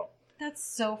home. So. That's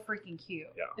so freaking cute.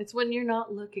 Yeah. It's when you're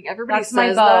not looking. Everybody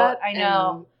says that. I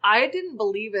know. I didn't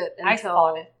believe it until... I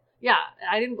fought it. Yeah,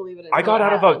 I didn't believe it until I got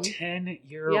out of a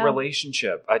 10-year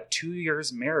relationship, 2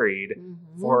 years married,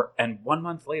 and 1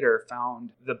 month later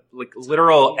found the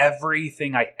literal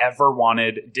everything I ever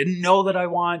wanted, didn't know that I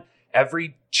want,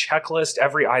 every checklist,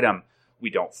 every item. We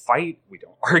don't fight. We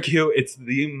don't argue. It's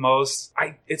the most...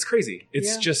 it's crazy.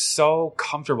 It's just so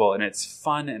comfortable, and it's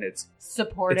fun, and it's...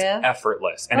 supportive. It's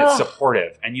effortless, and it's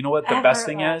supportive. And you know what the best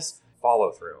thing is?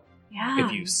 Follow through. Yeah.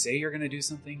 If you say you're going to do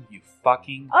something, you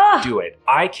fucking do it.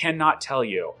 I cannot tell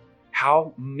you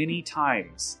how many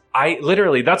times...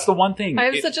 that's the one thing. I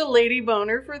have such a lady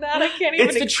boner for that. I can't even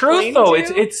It's the truth, though.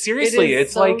 It's seriously,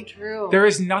 it's so like, true. There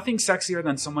is nothing sexier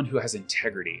than someone who has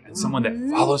integrity and someone that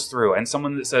follows through and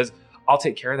someone that says... I'll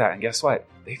take care of that. And guess what?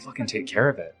 They fucking take care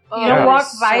of it. You don't walk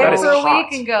by that it is for a hot.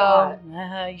 week and go,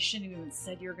 you shouldn't have even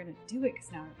said you were going to do it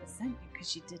because now I resent you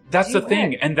because you didn't That's do the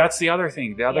thing. it. And that's the other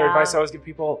thing. The other Yeah. advice I always give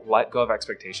people, let go of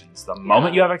expectations. The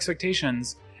moment you have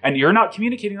expectations and you're not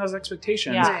communicating those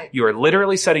expectations, Yeah. you are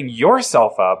literally setting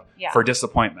yourself up Yeah. for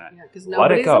disappointment. Yeah, because Let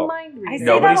nobody's it go. a mind reader. I say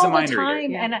Nobody's that a all mind the reader.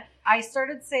 time. Yeah. And I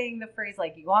started saying the phrase,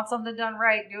 like, you want something done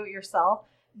right, do it yourself.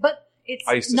 But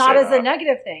I used it's to not say as a that.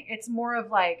 negative thing. It's more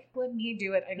of like, let me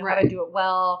do it. I know how to Right. do it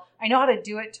well. I know how to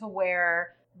do it to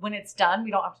where when it's done,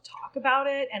 we don't have to talk about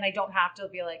it. And I don't have to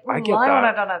be like, I ooh, get well, I want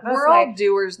that. it done it this We're way. all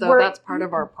doers, though. We're- That's part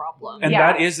of our problem. And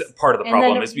Yeah. that is part of the And then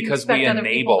problem is you because expect we other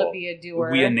people enable. to be a doer.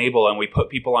 We enable and we put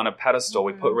people on a pedestal.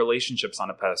 We Mm-hmm. put relationships on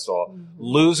a pedestal.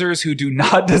 Losers who do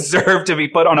not deserve to be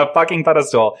put on a fucking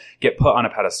pedestal get put on a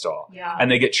pedestal. Yeah.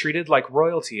 And they get treated like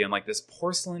royalty and like this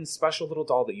porcelain special little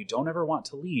doll that you don't ever want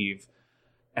to leave.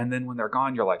 And then when they're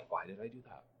gone, you're like, why did I do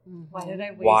that? Why did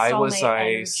I waste Why all was my I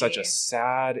energy? such a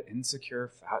sad, insecure,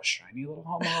 fat, shiny little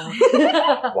homo?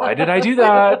 Why did I do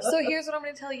that? So here's what I'm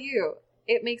going to tell you.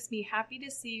 It makes me happy to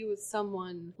see you with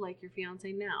someone like your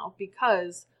fiance now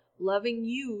because loving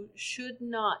you should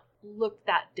not look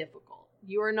that difficult.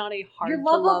 You are not a hard You're to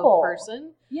lovable. love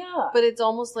person, Yeah. but it's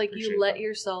almost like Appreciate you let that.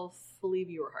 yourself believe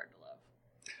you were hard to love.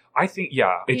 I think,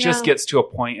 it just Yeah. gets to a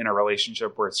point in a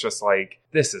relationship where it's just like,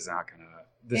 this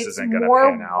isn't going to more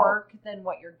pan out. work than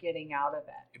what you're getting out of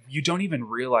it. You don't even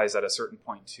realize at a certain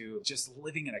point too, just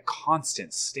living in a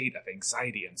constant state of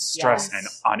anxiety and stress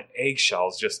Yes. and on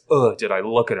eggshells, just, did I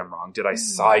look at him wrong? Did I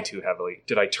sigh too heavily?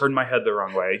 Did I turn my head the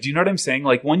wrong way? Do you know what I'm saying?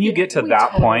 Like when you get to We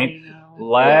that totally point, know.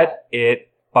 let it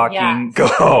fucking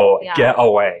Yes. go. Yeah. Get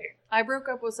away. I broke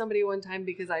up with somebody one time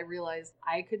because I realized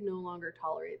I could no longer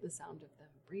tolerate the sound of them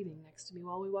breathing next to me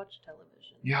while we watched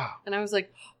television. Yeah. And I was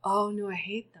like, oh no, I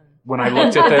hate them. When I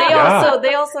looked at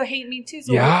They also hate me too.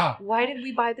 So Yeah. why did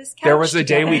we buy this couch? there was a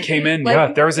day we together? came in.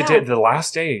 Like, There was a yeah. day, the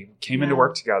last day came into Yeah.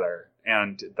 work together.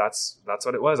 And that's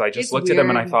what it was. I just It's looked at him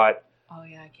and I weird. thought, Oh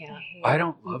yeah, I can't. I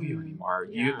don't love you Mhm. anymore.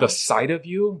 Yeah. The sight of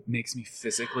you makes me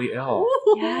physically ill.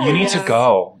 Yeah. You need to Yes.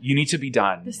 go. You need to be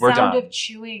done. The We're sound done. of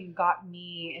chewing got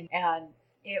me, and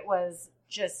it was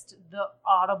just the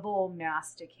audible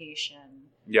mastication.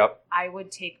 Yep. I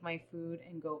would take my food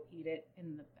and go eat it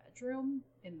in the bedroom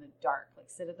in the dark, like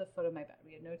sit at the foot of my bed.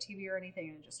 We had no TV or anything,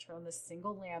 and just turn on this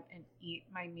single lamp and eat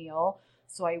my meal,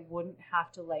 so I wouldn't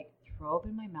have to like throw up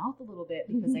in my mouth a little bit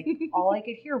because like all I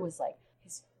could hear was like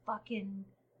his fucking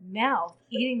mouth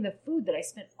eating the food that I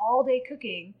spent all day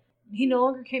cooking. He no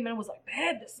longer came in and was like,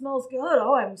 babe, this smells good.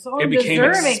 Oh, I'm so It became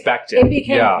deserving. expected. It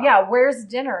became, Yeah. where's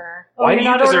dinner? Oh, Why you're do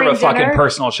you not deserve a ordering fucking dinner?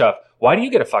 personal chef? Why do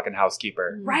you get a fucking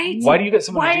housekeeper? Right? Why do you get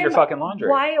someone to do your am- fucking laundry?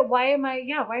 Why am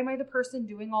I the person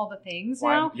doing all the things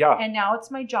Why- now? yeah. And now it's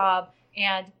my job.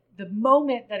 And the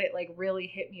moment that it like really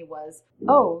hit me was,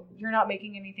 oh, you're not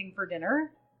making anything for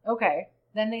dinner? Okay.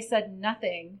 Then they said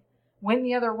nothing, went in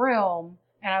the other room,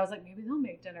 and I was like, maybe they'll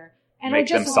make dinner. And Make I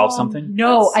just themselves something?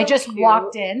 No, That's so I just cute.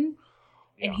 walked in.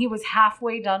 And Yeah. he was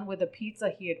halfway done with a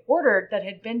pizza he had ordered that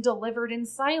had been delivered in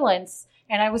silence.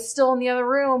 And I was still in the other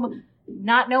room,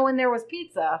 not knowing there was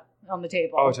pizza on the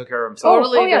table. Oh, took care of himself.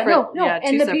 Totally yeah, different- no. yeah, two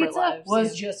And the separate pizza lives,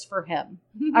 was yeah. just for him.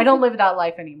 I don't live that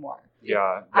life anymore.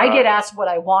 Yeah. I yeah. get asked what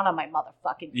I want on my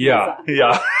motherfucking pizza. Yeah.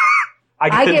 Yeah.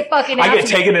 I get fucking I get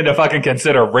asked- taken into fucking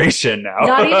consideration now.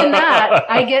 Not even that.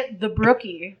 I get the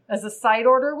brookie as a side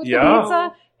order with Yeah. the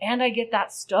pizza. And I get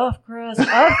that stuffed crust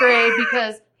upgrade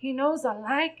because he knows I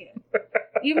like it.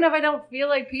 Even if I don't feel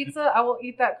like pizza, I will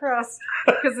eat that crust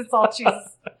because it's all cheese.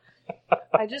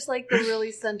 I just like the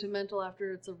really sentimental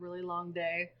after it's a really long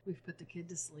day. We've put the kid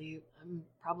to sleep. I'm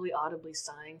probably audibly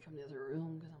sighing from the other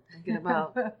room because I'm thinking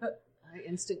about I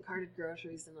instant carted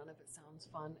groceries and none of it sounds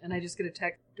fun. And I just get a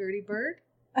text, Dirty Bird,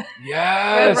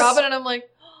 Yes. Red Robin, and I'm like,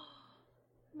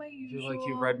 my I usual. feel like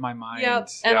you read my mind. Yep.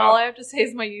 And all I have to say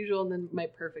is my usual, and then my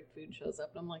perfect food shows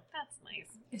up. And I'm like, that's nice.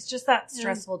 It's just that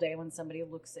stressful day when somebody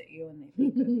looks at you and they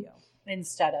think of you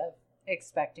instead of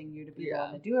expecting you to be Yeah.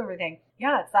 willing to do everything.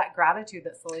 Yeah, it's that gratitude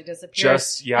that slowly disappears.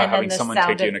 Just, And then having the someone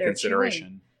sound take you of into their consideration.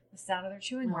 chewing. The sound of their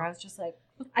chewing, where I was just like,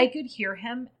 I could hear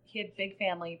him. He had big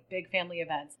family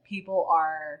events. People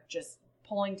are just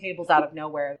pulling tables out of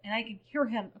nowhere. And I could hear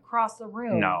him across the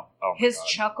room. No. Oh my His God.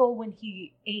 chuckle when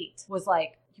he ate was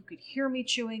like, you could hear me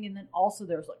chewing, and then also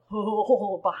there was like,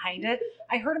 behind it.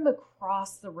 I heard him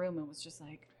across the room and was just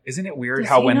like, Isn't it weird does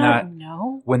how he when not that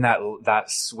know? when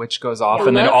that switch goes off Yeah.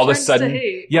 and then Love all of a turns to sudden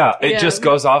hate. it Yeah. just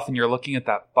goes off and you're looking at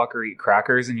that fucker eat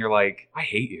crackers and you're like, I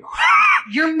hate you.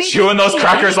 You're making chewing those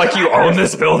crackers like you own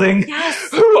this building. Yes.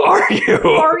 Who are you? Who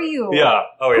are you? Yeah.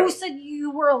 Oh, yeah. Who said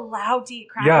you were allowed to eat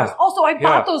crackers? Yeah. Also, I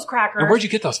bought those crackers. And where'd you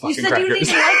get those fucking crackers? You said crackers?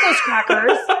 you didn't like those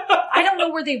crackers. I don't know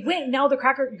where they went. Now the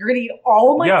cracker, you're going to eat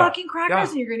all of my fucking crackers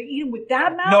and you're going to eat them with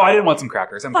that mouth? No, I didn't want some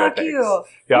crackers. I'm Fuck good, thanks. you.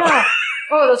 Yeah.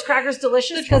 Oh, those crackers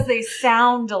delicious because they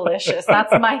sound delicious.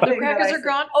 That's my thing. The crackers are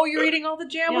gone. Oh, you're eating all the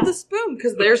jam with a spoon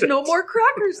because there's no more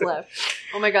crackers left.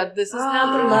 Oh my God, this is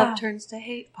how the love turns to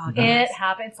hate podcast. It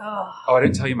happens. Oh, I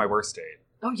didn't tell you my worst date.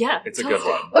 Oh yeah, It's a good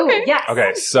one. Okay. Yes.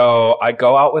 Okay, so I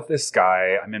go out with this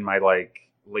guy. I'm in my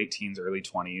late teens, early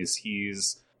 20s.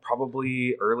 He's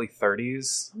probably early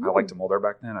 30s. I liked him older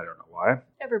back then. I don't know why.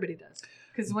 Everybody does.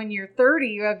 Because when you're 30,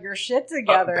 you have your shit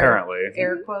together. Apparently.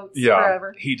 Air quotes Yeah,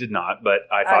 forever. he did not, but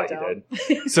I thought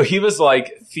he did. So he was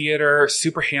like theater,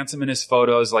 super handsome in his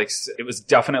photos. Like it was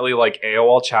definitely like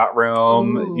AOL chat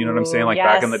room. Ooh, you know what I'm saying? Like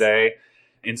back in the yes. day.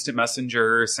 Instant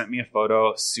Messenger sent me a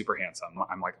photo, super handsome.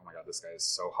 I'm like, oh my God, this guy is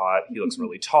so hot. He looks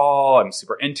really tall. I'm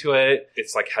super into it.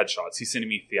 It's like headshots. He's sending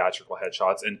me theatrical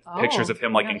headshots and pictures of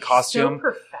him like in costume. So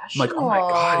professional. I'm like, oh my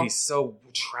God, he's so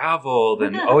traveled.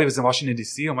 And he was in Washington,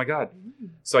 D.C. Oh my God.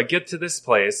 So I get to this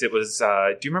place. It was, do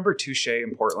you remember Touche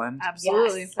in Portland?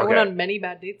 Absolutely. Yes. I went Okay. on many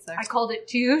bad dates there. I called it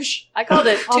touche. I called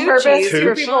it On Tucci's purpose.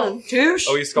 for Touche? fun. Touche.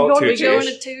 Oh, you used to call it We Touche. going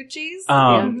to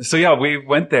Tucci's? So yeah, we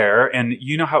went there and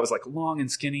you know how it was like long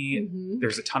and skinny. Mhm.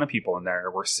 There's a ton of people in there.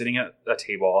 We're sitting at a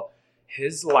table.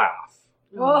 His laugh.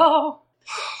 Oh.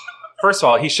 First of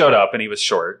all, he showed up and he was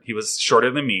short. He was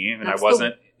shorter than me and That's I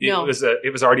wasn't. no.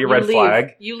 It was already a You red leave.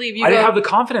 flag. You leave. You I go, didn't have the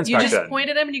confidence You back just then. point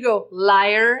at him and you go,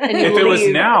 liar, and you If leave. it was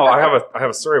now, I have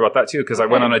a story about that too because I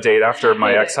went on a date after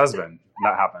my ex-husband.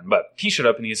 That happened, but he showed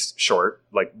up and he's short,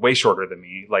 like way shorter than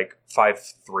me, like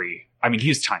 5'3". I mean,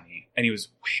 he's tiny and he was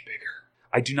way bigger.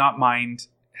 I do not mind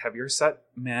heavier set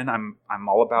men. I'm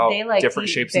all about They like different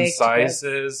to eat shapes and baked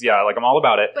sizes. Yeah, like I'm all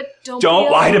about it. But don't Don't be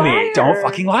a lie to me. liar. Don't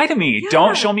fucking lie to me. Yeah.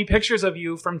 Don't show me pictures of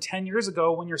you from 10 years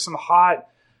ago when you're some hot,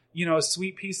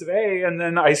 sweet piece of A. And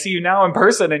then I see you now in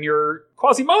person and you're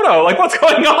Quasimodo. Like, what's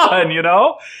going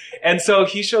on, And so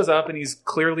he shows up and he's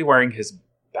clearly wearing his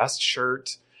best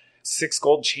shirt, 6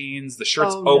 gold chains. The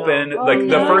shirt's Oh, no. open. Oh, like the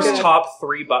no. first top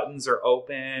 3 buttons are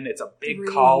open. It's a big 3.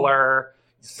 collar.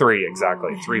 3,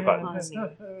 exactly. Oh, 3 buttons.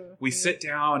 We sit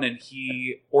down and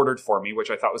he ordered for me, which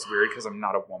I thought was weird because I'm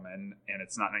not a woman and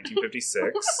it's not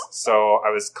 1956. So I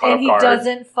was caught And off he guard.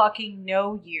 doesn't fucking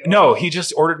know you. No, he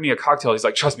just ordered me a cocktail. He's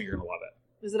like, trust me, you're going to love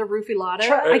it. Is it a roofie latte? I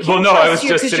can't Well, no, I trust was you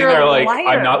just 'cause sitting you're there a like, liar.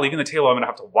 I'm not leaving the table. I'm going to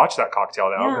have to watch that cocktail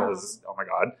now Yeah. because, oh my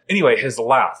God. Anyway, his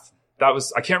laugh.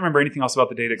 I can't remember anything else about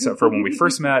the date except for when we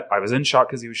first met, I was in shock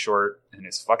because he was short and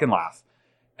his fucking laugh.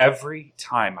 Every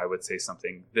time I would say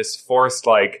something, this forced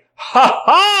like, ha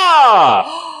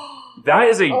ha! That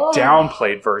is a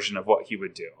downplayed version of what he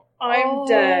would do. I'm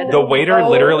dead. The waiter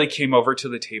literally came over to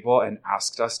the table and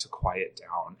asked us to quiet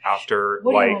down after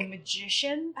What are you, a like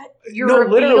magician? no,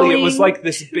 literally, it was revealing- like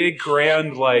this big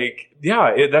grand, like,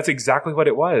 that's exactly what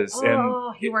it was.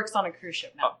 Oh, he and works on a cruise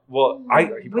ship now. he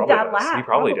With probably that does. laugh, He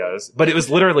probably probably. does. But it was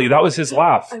literally that was his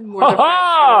laugh. I'm more than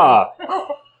Ha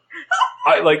ha!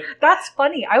 That's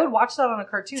funny. I would watch that on a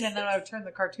cartoon and then I would turn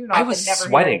the cartoon off I was and never hear it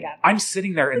sweating. again. I'm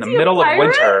sitting there in the Is he a middle of pirate?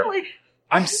 winter. Like,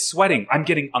 I'm sweating. I'm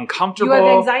getting you uncomfortable. have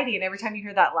anxiety, and every time you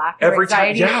hear that laugh, your Every time-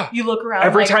 anxiety, yeah. you look around.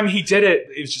 Every like, time he did it,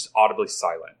 it was just audibly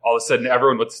silent. All of a sudden,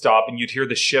 everyone would stop, and you'd hear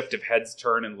the shift of heads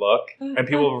turn and look, and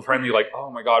people were friendly, like,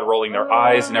 "Oh my God," rolling their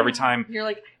eyes. And every time, You're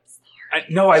like,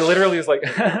 I literally was like,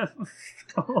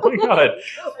 "Oh my God!"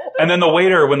 And then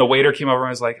when the waiter came over, I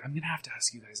was like, "I'm gonna have to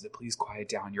ask you guys to please quiet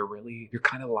down. You're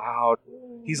kind of loud."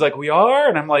 He's like, "We are,"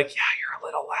 and I'm like, "Yeah, you're a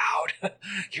little loud.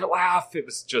 Your laugh." It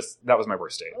was that was my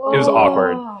worst date. It was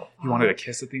awkward. He wanted a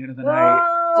kiss at the end of the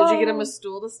night. did you get him a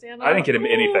stool to stand on? I didn't get him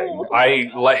anything. I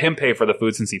let him pay for the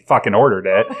food since he fucking ordered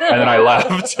it, and then I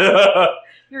left.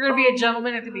 You're going to be a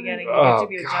gentleman at the beginning. You Oh get to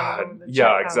be a God! gentleman. when the Yeah,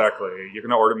 check comes. exactly. You're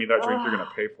gonna order me that drink. You're gonna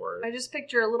pay for it. I just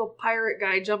picture a little pirate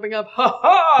guy jumping up. Ha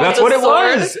ha! That's with what a it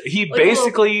sword. was. He Like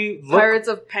basically looked. Pirates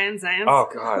of Penzance. Oh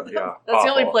God! Yeah. That's the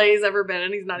only Awful. play he's ever been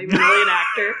in. He's not even really an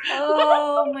actor.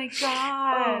 Oh my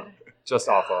God. Just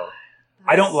awful.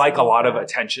 I don't like a lot of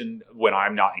attention when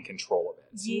I'm not in control of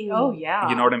it. Oh yeah.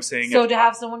 You know what I'm saying? So If- to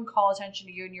have someone call attention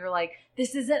to you and you're like,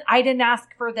 this isn't, I didn't ask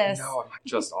for this. No, I'm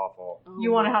just awful.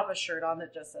 You want to have a shirt on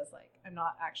that just says like, I'm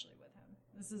not actually with him.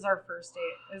 This is our first date.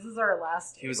 This is our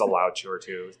last date. He was a loud chewer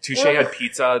too. Touche had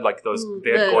pizza, like those.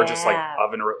 They had gorgeous like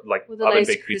oven With a oven nice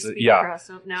baked pizza. crispy Yeah,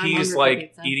 crust. Now I'm he's hungry for like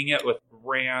pizza. eating it with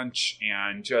ranch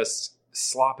and just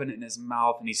slopping it in his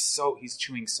mouth, and he's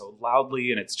chewing so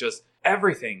loudly, and it's just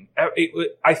everything.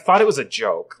 I thought it was a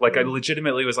joke. Like, I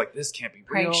legitimately was like, this can't be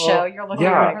real. Prank show. You're looking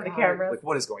over the camera. Like,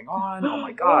 what is going on? Oh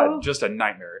my God. Just a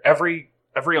nightmare. Every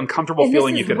uncomfortable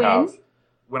feeling you could have.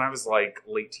 When I was like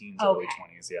late teens, early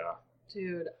 20s, yeah.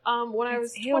 Dude, when I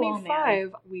was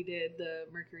 25, we did the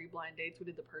Mercury blind dates. We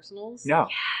did the personals. Yeah.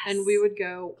 Yes. And we would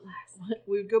go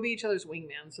be each other's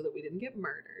wingman so that we didn't get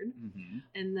murdered. Mm-hmm.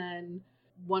 And then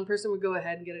one person would go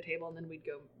ahead and get a table, and then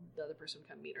the other person would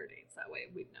come meet our dates. That way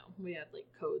we'd know. We had like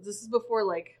codes. This is before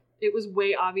like, it was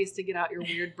way obvious to get out your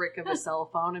weird brick of a cell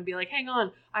phone and be like, hang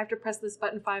on, I have to press this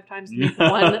button 5 times to make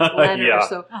one letter. Yeah.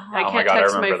 So I can't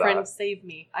text my friend, save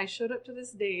me. I showed up to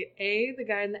this date. The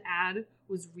guy in the ad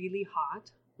was really hot.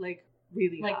 Like,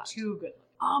 really hot. Like, too good.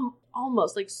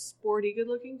 Almost. Like, sporty good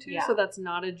looking, too. Yeah. So that's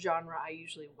not a genre I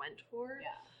usually went for.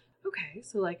 Yeah. Okay,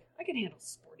 so, like, I can handle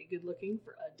sporty good looking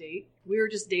for a date. We were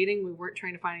just dating. We weren't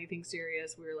trying to find anything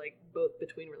serious. We were, like, both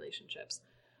between relationships.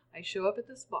 I show up at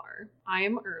this bar. I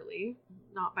am early,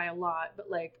 not by a lot,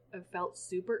 but like I felt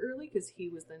super early because he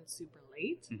was then super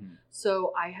late. Mm-hmm.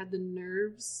 So I had the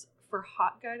nerves for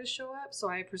hot guy to show up. So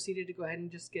I proceeded to go ahead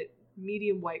and just get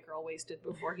medium white girl wasted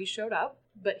before he showed up.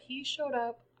 But he showed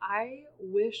up. I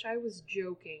wish I was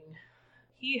joking.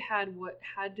 He had what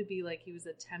had to be like he was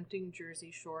attempting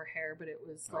Jersey Shore hair, but it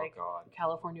was like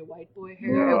California white boy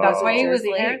hair. Ooh, that's why he was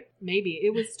late. Hair. Maybe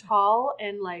it was tall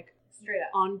and like straight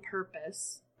up on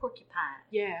purpose. Porcupine.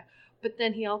 Yeah. But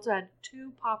then he also had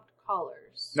 2 popped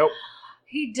collars. Nope.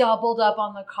 He doubled up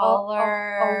on the collars.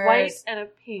 A white and a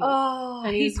pink. Oh,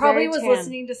 and he probably was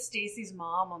listening to Stacy's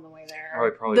mom on the way there. Oh, he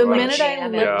probably the was. minute I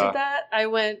looked at that, I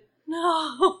went,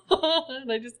 no.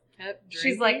 And I just kept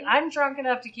drinking. She's like, I'm drunk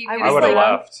enough to keep I would have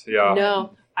left. Yeah.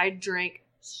 No, I drank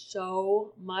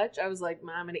so much. I was like,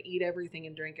 I'm going to eat everything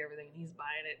and drink everything. And he's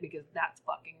buying it because that's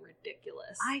fucking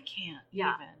ridiculous. I can't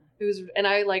even. It was, and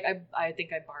I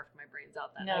think I barfed my brains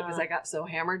out that night because I got so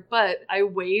hammered. But I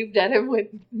waved at him,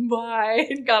 went bye,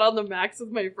 and got on the max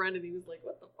with my friend, and he was like,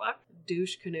 "What the fuck?"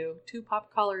 Douche canoe, 2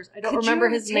 pop collars. I don't remember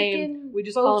his name. We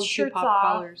just call him 2 pop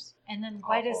collars. And then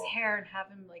white his hair and have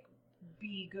him like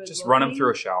be good. Just looking. run him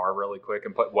through a shower really quick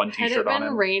and put one T-shirt on him. Had it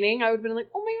been raining, I would have been like,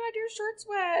 "Oh my God, your shirt's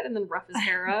wet," and then rough his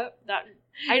hair up. That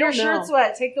I don't know. Your shirt's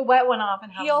wet. Take the wet one off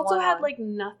and have. He also one had on. like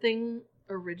nothing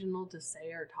original to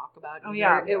say or talk about either. Oh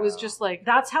yeah, it was just like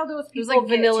that's how those people. It was like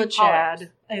vanilla Chad.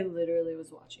 I literally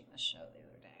was watching this show the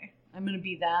other day. I'm gonna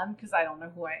be them because I don't know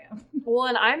who I am. Well,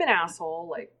 and I'm an asshole,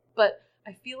 like, but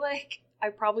I feel like I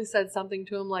probably said something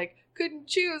to him like, "Couldn't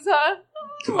choose, huh?"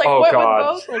 Like, what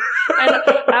God. with both? Like,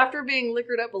 and after being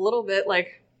liquored up a little bit,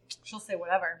 like. She'll say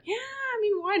whatever. Yeah, I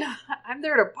mean, why not? I'm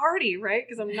there to party, right?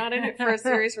 Because I'm not in it for a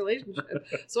serious relationship.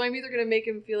 So I'm either going to make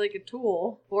him feel like a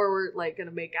tool or we're, like, going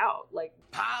to make out. Like,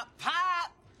 pop,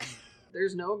 pop.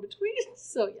 There's no in between.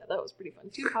 So, yeah, that was pretty fun.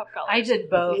 2 pop collars. I did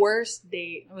both. Worst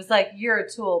date. It was like, you're a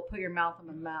tool. Put your mouth in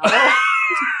my mouth.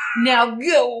 Now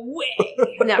go away.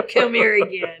 Now come here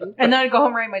again. And then I'd go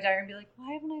home, write my diary, and be like,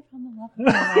 why haven't I found the love of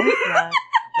my life yet?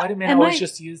 Why do men always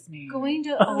just use me? Going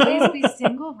to always be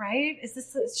single, right?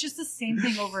 It's just the same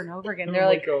thing over and over again. They're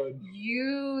like,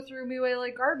 you threw me away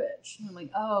like garbage. And I'm like,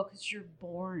 oh, because you're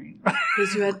boring.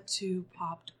 Because you had 2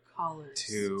 popped collars.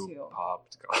 2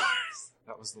 popped collars.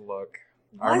 That was the look.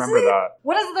 I remember that.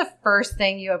 What is the first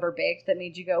thing you ever baked that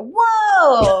made you go,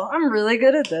 whoa, I'm really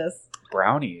good at this?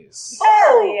 Brownies.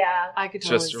 Oh, yeah. I could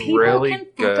totally just see. really People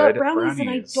can good fuck up brownies, brownies. and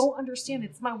I don't understand.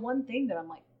 It's my one thing that I'm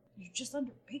like, you just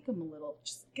underbake them a little.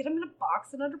 Just get them in a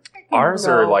box and underbake them. Ours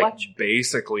are like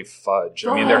basically fudge.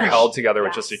 I mean, they're held together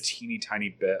with just a teeny tiny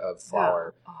bit of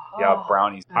flour. Yeah,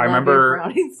 brownies. I remember.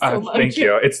 Brownies so much. Thank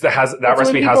you. That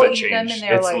recipe hasn't changed.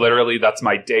 It's like, literally that's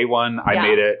my day one. I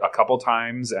made it a couple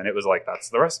times, and it was like that's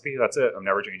the recipe. That's it. I'm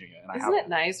never changing it. And Isn't it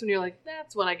nice when you're like,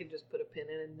 that's when I can just put a pin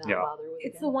in and not bother with it?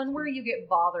 It's the one where you get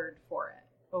bothered for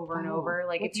it over and over.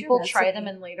 Like if people try them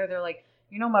and later they're like,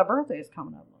 my birthday's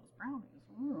coming up. Those brownies.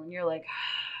 And you're like,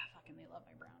 fucking, they love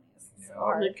my brownies. So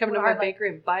hard. Like, come to my bakery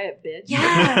and buy it, bitch.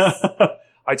 Yes.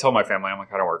 I told my family, I'm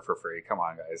like, I don't work for free. Come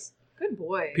on, guys. Good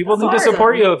boy. People need to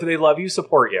support you. If they love you,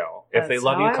 support you. If they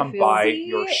love you, come buy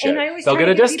your shit. And I always They'll get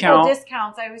a discount.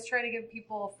 Discounts. I always try to give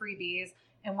people freebies.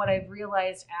 And what I've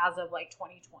realized as of like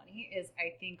 2020 is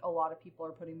I think a lot of people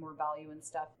are putting more value in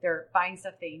stuff. They're buying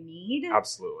stuff they need.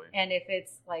 Absolutely. And if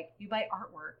it's like you buy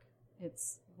artwork,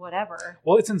 it's whatever.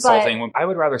 Well, it's insulting. I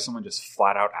would rather someone just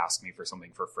flat out ask me for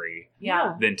something for free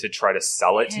than to try to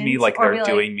sell it to me like they're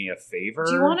doing me a favor.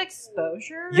 Do you want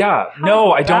exposure? Yeah.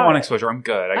 No, I don't want exposure. I'm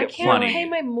good. I get plenty. I can't pay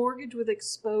my mortgage with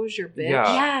exposure, bitch.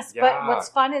 Yeah. Yes, but what's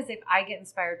fun is if I get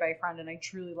inspired by a friend and I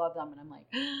truly love them and I'm like,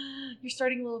 you're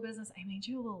starting a little business. I made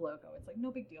you a little logo. It's like,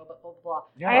 no big deal, but blah, blah, blah.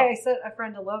 Yeah. I sent a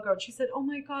friend a logo and she said, oh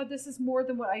my God, this is more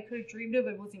than what I could have dreamed of.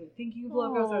 I wasn't even thinking of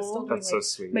logos. I was still doing so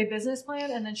sweet. My business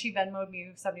plan. And then she Venmo'd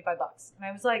me $75. And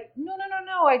I was like, no.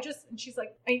 And she's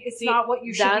like, it's not what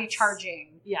you should be charging.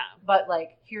 Yeah. But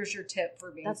like, here's your tip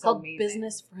for being That's so called amazing.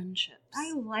 Business friendships.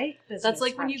 I like business That's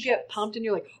like when you get pumped and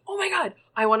you're like, oh my God,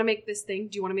 I want to make this thing.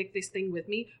 Do you want to make this thing with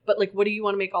me? But like, what do you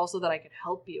want to make also that I could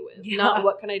help you with? Yeah. Not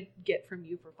what can I get from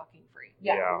you for fucking free?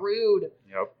 Yeah. Rude.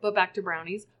 Yep. But back to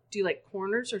brownies. Do you like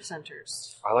corners or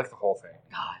centers? I like the whole thing.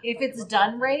 God. If it's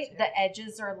done right, the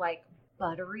edges are like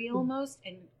buttery almost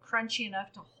and crunchy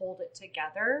enough to hold it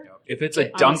together. Yep. If it's a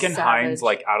Duncan Hines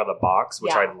like out of the box,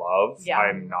 which I love, Yeah.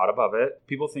 I'm not above it.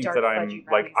 People think Dark that I'm fudgy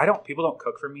like brownies. people don't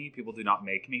cook for me. People do not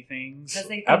make me things Because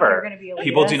they think ever. you're going to be elitist.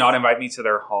 People do not invite me to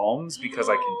their homes because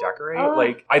I can decorate. Oh.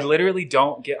 Like I literally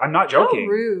don't get. I'm not joking.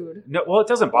 How rude. No, well, it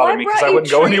doesn't bother Well, I me because brought I you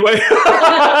wouldn't go treats.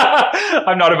 anyway.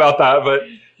 I'm not about that, but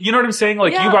you know what I'm saying?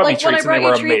 Like you brought me treats when I and brought they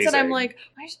were you treats amazing. and I'm like,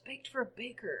 I just baked for a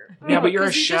baker. Yeah, but you're a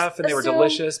 'Cause you chef just and they were assume-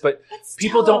 delicious. But still,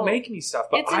 people don't make me stuff.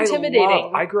 But it's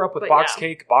intimidating, I grew up with but box yeah.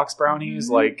 cake, box brownies.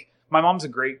 Mhm. Like my mom's a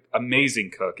great,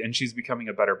 amazing cook, and she's becoming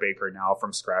a better baker now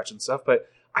from scratch and stuff. But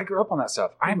I grew up on that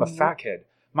stuff. I am a fat kid.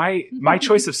 My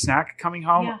choice of snack coming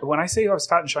home, Yeah. when I say I was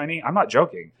fat and shiny, I'm not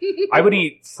joking. I would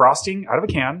eat frosting out of a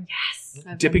can, Yes.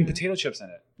 I've dipping done that. potato chips in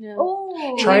it. Yeah.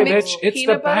 Oh. Try You it, mix bitch. It's the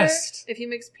peanut butter- best. If you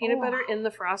mix peanut Oh. butter in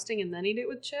the frosting and then eat it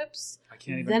with chips, I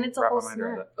can't even then it's a wrap whole my mind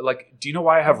around snack. it. Like, do you know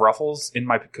why I have Ruffles in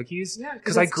my cookies? Yeah, 'cause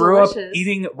Because I it's grew up delicious.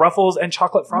 eating Ruffles and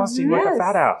chocolate frosting like a Yes.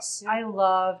 fat ass. I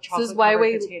love chocolate is why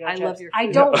covered potato I chips. love your I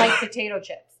food. don't like potato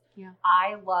chips. Yeah.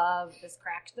 I love this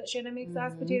crack that Shannon makes that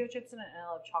has Mhm. potato chips in it, and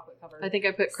I love chocolate covered. I think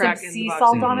I put Some crack in the sea box.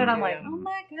 salt on it. I'm Mhm. like, Yeah. oh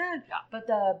my God. Yeah. But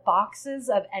the boxes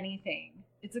of anything,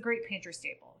 it's a great pantry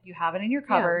staple. You have it in your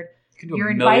cupboard. You can do a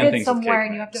You're million invited things with somewhere cake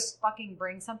and you have to mix. fucking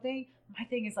bring something. My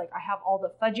thing is like, I have all the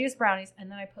fudgiest brownies and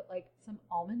then I put like some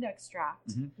almond extract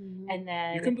Mhm. and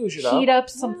then You can bouge it heat up. up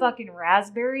some Yeah. fucking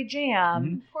raspberry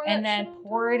jam Pour and that then shit on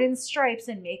pour top. it in stripes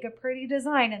and make a pretty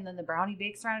design. And then the brownie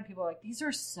bakes around and people are like, these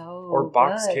are so Or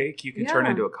box good. cake, you can Yeah. turn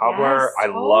into a cobbler. Yes,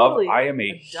 totally. I am a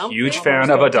A dump huge cake. fan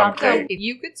of a dump Dump cake. If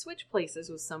you could switch places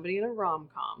with somebody in a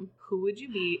rom-com, who would you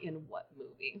be in what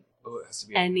movie? Oh, it has to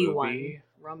be a Anyone. movie.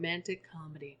 Romantic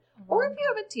comedy. Or if you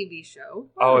have a TV show.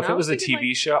 I Oh, don't if know, it was a thinking,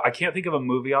 TV show, I can't think of a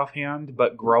movie offhand,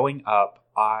 but growing up,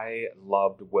 I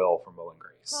loved Will from Will and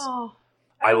Grace. Oh,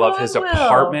 I love his Will.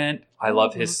 apartment. I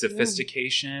love his yeah.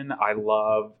 sophistication. I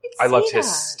loved see his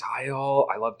that. style.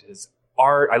 I loved his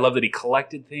art. I love that he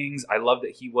collected things. I love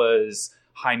that he was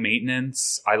high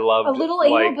maintenance. I loved a little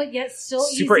anal, like, but yet still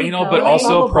super easy anal, going. but also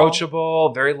Lovable.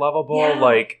 approachable, very lovable. Yeah.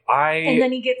 Like And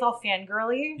then he gets all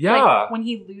fangirly. Yeah. Like when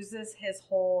he loses his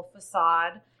whole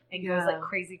facade and goes Yeah. like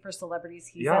crazy for celebrities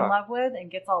he's Yeah. in love with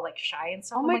and gets all like shy and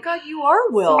stuff. oh I'm my like, God, you are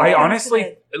Will. I Yeah.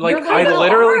 honestly, like, You're I little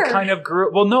literally art. kind of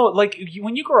grew. Well, no, like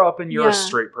when you grow up and you're Yeah. a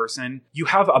straight person, you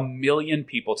have a million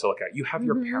people to look at. You have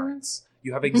your Mhm. parents.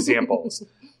 You have examples.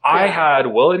 I had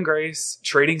Will and Grace,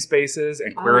 Trading Spaces,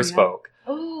 and Queer Oh, as yeah. Folk.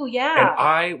 oh And yeah.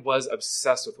 I was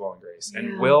obsessed with Will and Grace.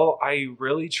 And Yeah. Will, I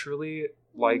really, truly,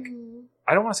 like, Mhm.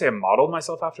 I don't want to say I modeled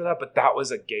myself after that, but that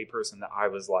was a gay person that I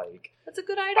was like, That's a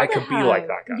good idea. I could be like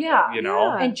that guy. Yeah. You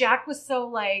know? Yeah. And Jack was so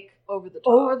like Over the top.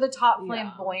 over the top Yeah.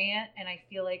 flamboyant, and I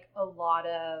feel like a lot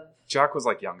of Jack was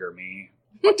like younger me.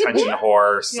 Attention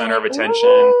whore, center of like, attention.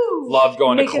 "Woo!" Loved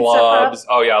going to Making stuff up. clubs.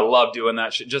 Oh yeah, loved doing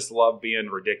that shit. Just loved being He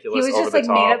ridiculous was over just the like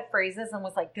top. made up phrases and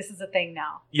was like, "This is a thing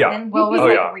now." Yeah. And Will was Oh,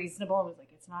 like yeah. reasonable and was like,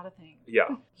 "It's not a thing." Yeah.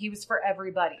 He was for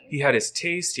everybody. He had his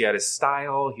taste. He had his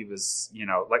style. He was, you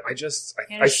know, like He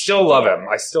had I his still shit love together. him.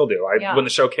 I still do. Yeah. When the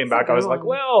show came It's a back, I was good like,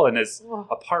 one. well, and his Oh.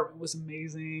 apartment was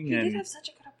amazing. He and did have such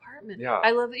a good apartment. Yeah.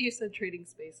 I love that you said Trading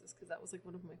Spaces because that was like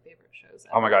one of my favorite shows.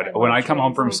 Oh my ever. God. When love I come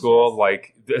home Trading from Spaces. school,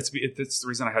 like, it's the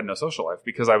reason I had no social life,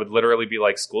 because I would literally be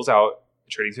like, school's out,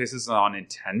 Trading Spaces is on in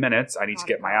 10 minutes. I need to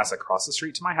get my ass across the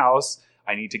street to my house.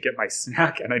 I need to get my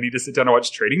snack, and I need to sit down and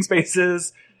watch Trading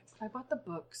Spaces. I bought the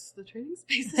books, the Trading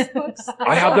Spaces books.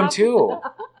 I have them too.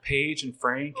 Paige and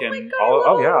Frank Oh my and God, I all. love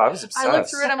Oh yeah, them. I was obsessed. I looked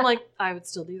through it. I'm like, I would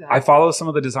still do that. I follow some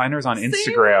of the designers on Same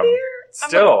Instagram. here.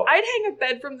 Still. I'd hang a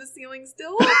bed from the ceiling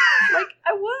still. Like,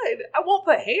 I would. I won't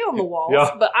put hay on the walls,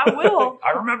 Yeah. but I will.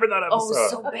 I remember that episode. Oh,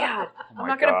 so bad. my I'm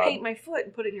not going to God. paint my foot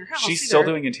and put it in your house. She's either. still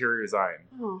doing interior design.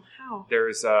 Oh, how?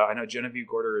 There's, I know Genevieve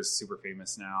Gorder is super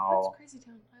famous now. That's crazy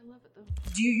town. I love it though.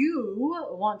 Do you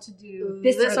want to do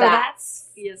this or that? Yes,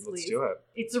 Let's please. do it.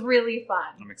 It's really fun.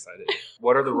 I'm excited.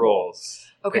 What are the rules?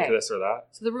 Okay. Pick this or that?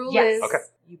 So the rule Yes. is Okay.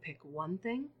 you pick one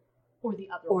thing Or the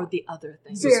other or one. the other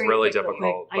thing. This is Very really quickly.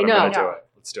 difficult, I but know. I'm going to do it.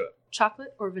 Let's do it.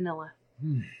 Chocolate or vanilla?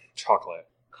 Chocolate.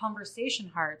 Conversation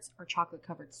hearts or chocolate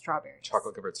covered strawberries.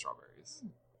 Chocolate covered strawberries.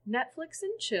 Netflix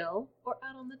and chill or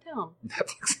out on the town?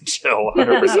 Netflix and chill,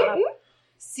 100%.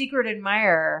 Secret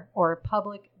admirer or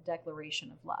public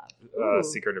declaration of love. Ooh.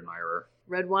 Secret admirer.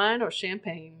 Red wine or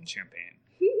champagne? Champagne.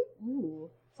 Ooh.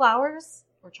 Flowers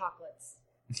or chocolates.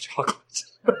 Chocolate.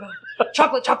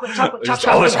 Chocolate, chocolate, chocolate, Just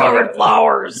chocolate. all the chocolate.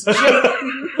 flowers.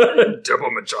 Dip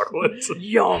them in chocolate.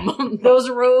 Yum. Those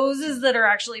roses that are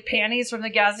actually panties from the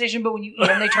gas station, but when you eat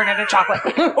them, they turn into chocolate.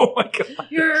 Oh my god.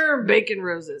 Your bacon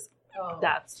roses. Oh,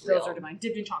 That's those real. are mine.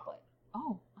 Dipped in chocolate.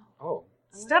 Oh. Oh.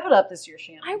 Step it up this year,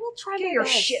 Shannon. I will try Get my your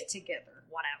best. shit together.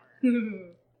 Whatever.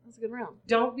 That's a good round.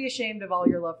 Don't be ashamed of all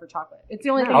your love for chocolate. It's the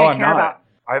only thing Oh, I I'm care not. about.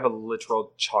 I have a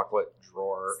literal chocolate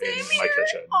drawer in Same my here.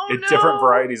 kitchen. Oh, It's no. different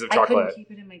varieties of I chocolate. couldn't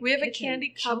keep it in my We have a kitchen.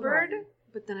 candy Children. cupboard,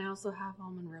 but then I also have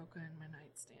almond roca in my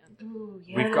nightstand. Ooh,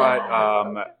 yeah. We've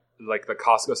got like the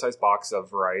Costco size box of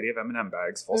variety of M&M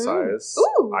bags, full size.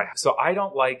 Ooh. So I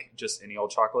don't like just any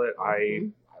old chocolate.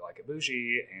 Mhm. I like it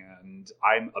bougie, and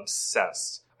I'm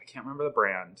obsessed. I can't remember the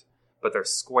brand, but they're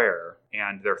square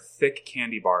and they're thick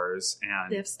candy bars.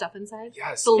 And They have stuff inside.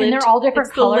 yes, The And Lindt- they're all different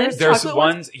it's the Lindt colors. there's chocolate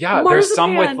ones. Yeah, there's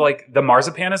some with Marzipan. like the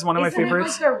marzipan is one of my Isn't it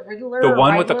favorites. like the Riddler The or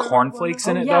one with the Riddler cornflakes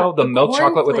one? in Oh, it, yeah. though. The milk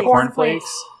chocolate with the cornflakes.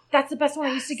 cornflakes. That's the best one.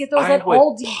 I used to get those I at would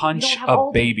Aldi. You punch don't have a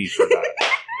Aldi. baby for that.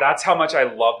 That's how much I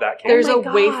love that candy. There's Oh a my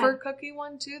God. wafer cookie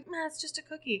one too. Man, it's just a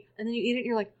cookie, and then you eat it, and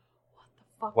you're like, "What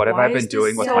the fuck? What have Why I been is doing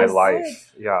this with so my good?"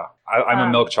 life? Yeah. I'm a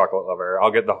Um, milk chocolate lover.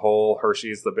 I'll get the whole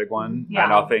Hershey's, the big one, Yeah.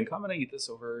 and I'll think, I'm going to eat this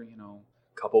over,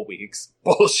 a couple weeks.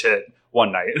 Bullshit.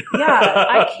 One night. Yeah,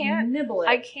 I can't nibble it.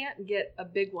 I can't get a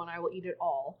big one. I will eat it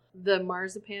all. The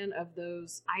marzipan of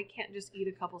those, I can't just eat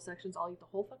a couple sections. I'll eat the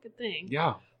whole fucking thing.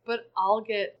 Yeah. But I'll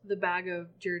get the bag of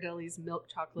Ghirardelli's milk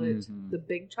chocolate, Mhm. the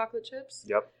big chocolate chips,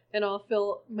 Yep. and I'll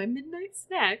fill my midnight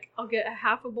snack. I'll get a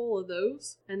half a bowl of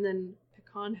those, and then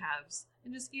pecan halves,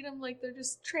 and just eat them like they're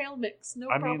just trail mix. No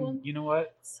I problem. mean, you know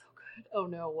what? So good. Oh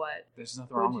no, what? There's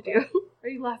nothing wrong with What did you that. do? Are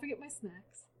you laughing at my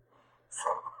snacks?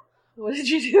 What did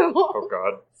you do? Oh,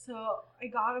 God. So I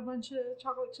got a bunch of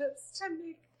chocolate chips to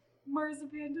make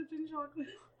marzipan dipped in chocolate.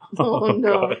 Oh,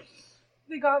 no. God.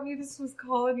 They got me this was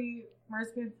Colony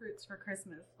marzipan fruits for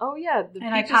Christmas. Oh yeah, the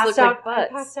And I peaches look passed out like I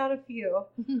butts. passed out a few.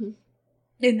 And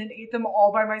then ate them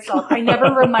all by myself. I never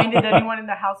reminded anyone in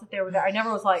the house that they were there. I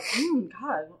never was like,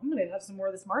 God, I'm going to have some more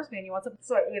of this marzipan. You want some?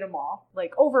 So I ate them all.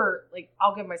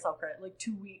 I'll give myself credit.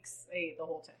 2 weeks, I ate the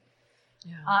whole thing.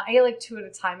 Yeah. I ate 2 at a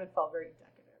time and felt very decadent.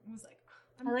 I was like,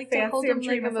 I'm I like fancy, to hold I'm them like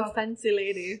treating I'm a myself. fancy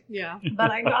lady. Yeah.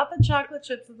 But I got the chocolate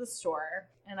chips at the store,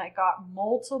 and I got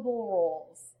multiple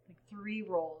rolls, 3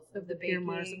 rolls Of the baking pure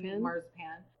marzipan?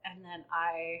 and then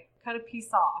I cut a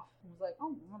piece off and was like, oh,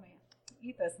 I'm gonna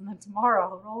eat this, and then tomorrow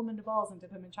I'll roll them into balls and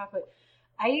dip them in chocolate.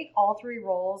 I ate all 3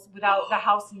 rolls without the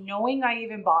house knowing I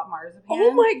even bought marzipan.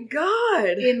 Oh my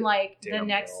god. In the Damn,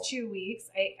 next girl. 2 weeks,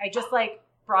 I just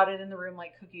brought it in the room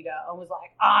like cookie dough and was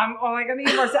like, oh my god,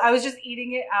 eat marzipan. I was just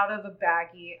eating it out of a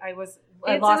baggie. I It's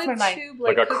lost in my a mind. tube,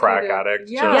 Like a cookie crack dough. addict,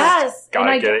 Yeah. Yes,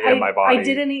 Gotta and get it in my body. I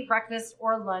didn't eat breakfast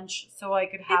or lunch, so I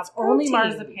could have It's only protein.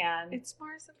 marzipan. It's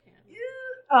marzipan.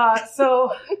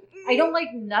 So I don't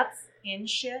like nuts in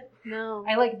shit. No.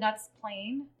 I like nuts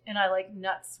plain, and I like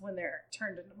nuts when they're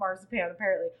turned into marzipan,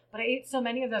 apparently. But I ate so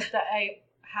many of them that I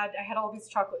had all these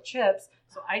chocolate chips.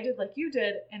 So I did like you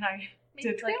did, and I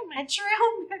did trail a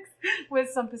trail mix with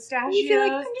some pistachios. You feel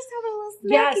like I'm just having a little snacky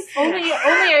Yes, snack. only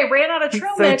I ran out of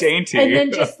trail So mix, dainty. and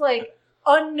then just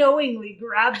unknowingly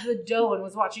grabbed the dough and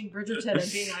was watching Bridgerton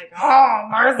and being like, oh,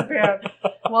 marzipan.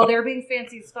 While they're being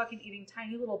fancy as fuck and eating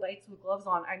tiny little bites with gloves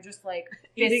on, I'm just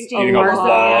Eating fisting Eating a marzipan.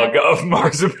 log of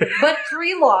marzipan. But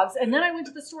 3 logs. And then I went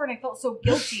to the store and I felt so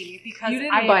guilty because You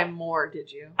didn't buy more,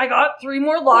 did you? I got 3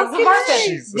 more logs of Okay. marzipan.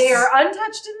 Jesus. They are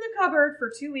untouched in the cupboard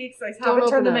for 2 weeks. I Don't haven't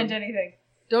turned open them them. into anything.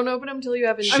 Don't open them till you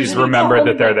have. She's remembered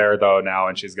that they're there though now,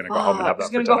 and she's gonna go home and have that.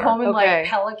 She's gonna go home and Okay. like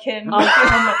pelican,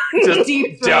 Just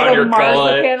deep down your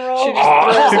marzipan gullet. roll. She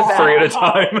just throws it 3 at a back.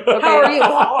 time. How are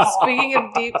you? Speaking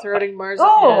of deep throating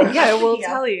marzipan, Oh, yes, I will yeah.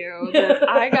 tell you that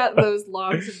I got those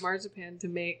logs of marzipan to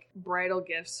make bridal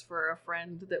gifts for a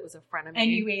friend that was a friend of mine.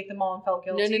 And you ate them all and felt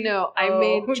guilty? No. I Oh.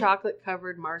 made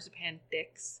chocolate-covered marzipan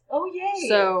dicks. Oh, yay.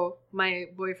 So my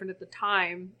boyfriend at the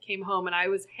time came home and I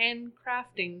was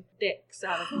handcrafting dicks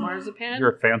out of marzipan. You're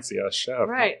a fancy ass chef.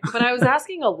 Right. But I was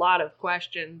asking a lot of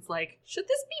questions like, should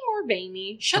this be more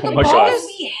veiny? should Oh the my balls God.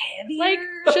 be heavier? Like,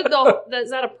 is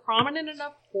that a prominent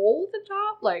enough hole at the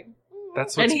top? Like,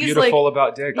 That's and what's he's beautiful like,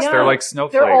 about dicks. Yeah. They're like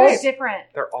snowflakes. They're all different.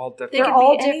 They're all different. They They're can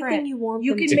all be different. anything you want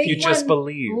You them can to if make you just one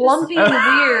believe. lumpy and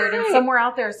weird, and Right. somewhere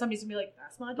out there, somebody's gonna be like,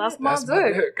 "That's my dick." That's my That's my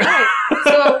dick. dick.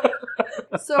 Right.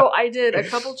 So I did a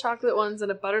couple chocolate ones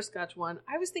and a butterscotch one.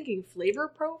 I was thinking flavor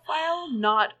profile,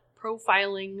 not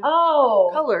profiling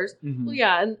Oh, colors. Mhm. Well,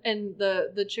 yeah, and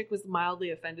the chick was mildly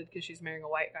offended because she's marrying a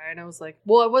white guy, and I was like,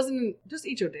 well, it wasn't just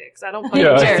eat your dicks. I don't fucking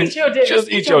Yeah. care. Eat your dick. Just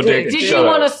eat your dick. Did Shut you up.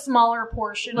 want a smaller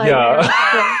portion? Like, Yeah.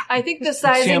 I think the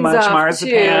sizing's much off too.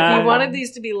 marzipan. If you wanted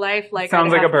these to be lifelike, Sounds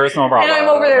I'd like a have- personal problem. And I'm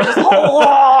over there just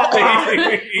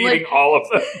eating Like- all of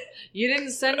them. You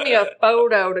didn't send me a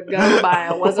photo to go by.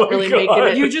 I wasn't Oh, really God. making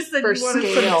it You just said for you wanted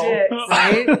some scale, dicks.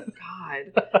 right?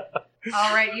 God,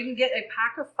 All right, you can get a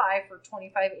pack of 5 for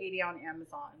 $25.80 on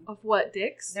Amazon. of what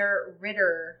dicks? They're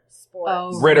Ritter Sports.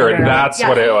 Oh, Ritter, Ritter. that's Yeah,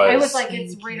 what it was. I was like,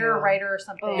 it's Thank Ritter, you. Rider, or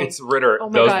something. Oh. It's Ritter. Oh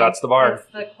my God. That's the bar. It's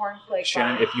the cornflake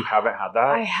Shannon, bar. if you haven't had that,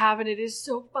 I haven't. It is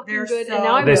so fucking They're good. so And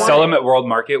now I they good. want sell it. them at World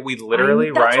Market. We literally,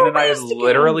 That's Ryan what and I we used to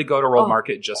literally go to World Oh,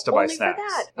 Market just to buy only for snacks.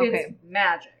 that. It's Okay,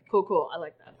 magic. cool. I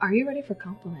like that. Are you ready for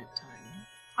compliment time?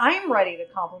 I'm ready to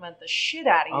compliment the shit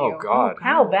out of you. Oh, God.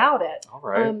 How about it? All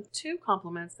right. 2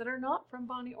 compliments that are not from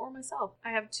Bonnie or myself.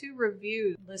 I have 2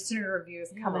 reviews. Listener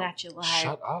reviews coming No. at you live.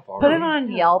 Shut up Put already. it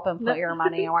on Yelp and No. put your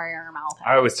money where your mouth is.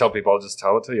 I always tell people, just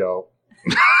tell it to Yelp.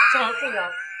 Tell it to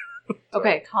Yelp.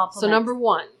 Okay, Compliment. so number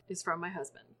 1 is from my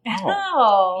husband.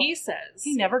 Oh. He says,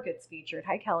 He never gets featured.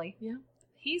 Hi, Kelly.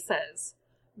 He says,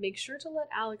 make sure to let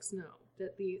Alex know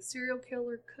that the serial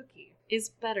killer cookie is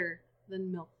better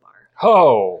than Milk Bar.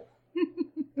 Oh,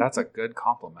 that's a good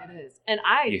compliment. It is. And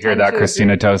I You hear tend that, to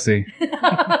Christina agree. Tosi?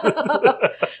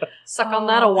 Suck on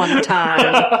that a one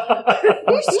time.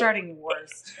 We're starting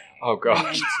worse today. Oh, I'm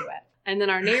gosh. into it. And then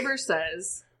our neighbor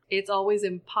says, it's always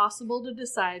impossible to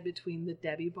decide between the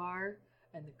Debbie bar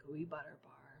and the gooey butter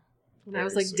bar. And I Very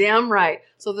was like, sweet. damn right.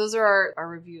 So those are our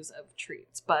reviews of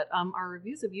treats. But our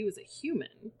reviews of you as a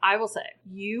human, I will say,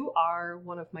 you are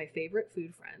one of my favorite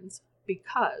food friends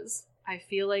because I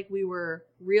feel like we were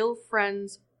real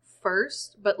friends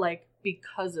first, but like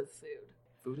because of food.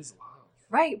 Food is love.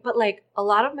 Right, but like a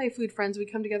lot of my food friends, we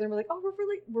come together and we're like, oh,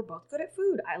 we're both good at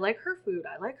food. I like her food.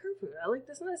 I like her food. I like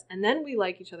this and this. And then we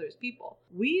like each other as people.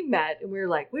 We met and we were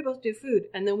like, we both do food.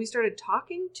 And then we started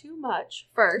talking too much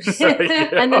first. Yeah.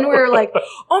 And then we were like,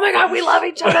 oh my God, we love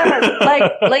each other.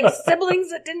 like siblings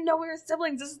that didn't know we were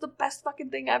siblings. This is the best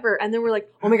fucking thing ever. And then we're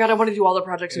like, oh my God, I want to do all the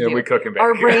projects with Yeah, you. we cook and bake.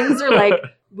 Our brains are like,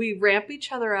 we ramp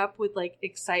each other up with like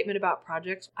excitement about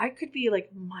projects. I could be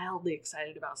like mildly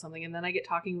excited about something, and then I get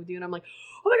talking with you, and I'm like,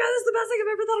 oh my God, this is the best thing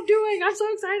I've ever thought of doing. I'm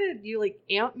so excited. You like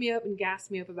amp me up and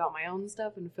gas me up about my own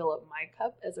stuff and fill up my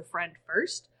cup as a friend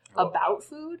first about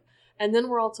food. And then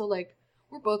we're also like,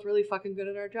 we're both really fucking good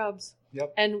at our jobs.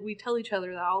 Yep. And we tell each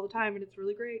other that all the time, and it's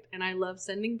really great. And I love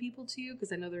sending people to you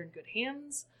because I know they're in good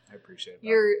hands. I appreciate that.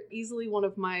 You're easily one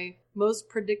of my most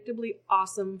predictably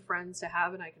awesome friends to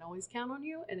have, and I can always count on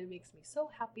you, and it makes me so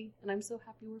happy, and I'm so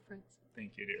happy we're friends.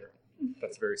 Thank you, dear.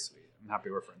 That's very sweet. I'm happy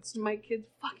we're friends. My kid's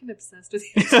fucking obsessed with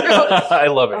you. I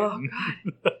love it. Oh,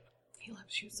 God. He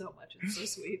loves you so much. It's so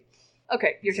sweet.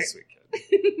 Okay, your He's a turn. sweet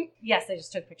kid. Yes, I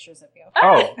just took pictures of you.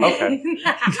 Oh, okay.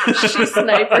 She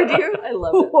sniped you. I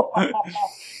love it.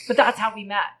 But that's how we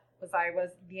met. Was I was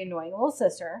the annoying little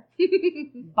sister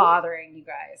bothering you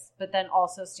guys, but then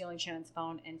also stealing Shannon's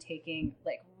phone and taking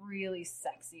like really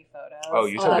sexy photos. Oh,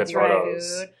 you took good of your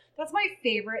photos. food. That's my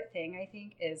favorite thing, I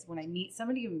think, is when I meet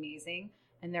somebody amazing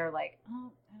and they're like,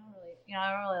 oh,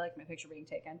 I don't really like my picture being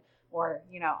taken. Or,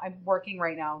 I'm working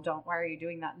right now. Why are you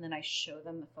doing that? And then I show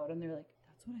them the photo and they're like,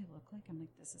 that's what I look like. I'm like,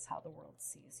 this is how the world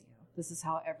sees you. This is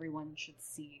how everyone should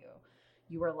see you.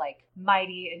 you were like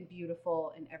mighty and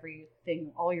beautiful and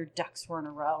everything. All your ducks were in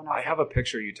a row. And I have a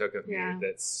picture you took of me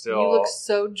that's still. You look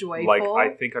so joyful. Like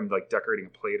I think I'm like decorating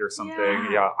a plate or something.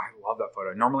 Yeah, I love that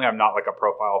photo. Normally I'm not like a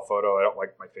profile photo. I don't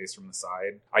like my face from the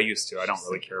side. I used to. I don't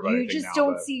really care about anything now. You just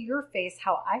don't see your face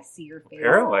how I see your face.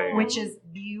 Apparently. Which is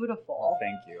beautiful.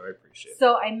 Thank you. I appreciate it.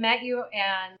 So I met you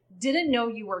and didn't know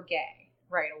you were gay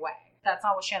right away. That's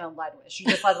not what Shannon led with. She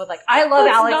just led with like, I love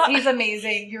Alex. He's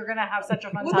amazing. You're going to have such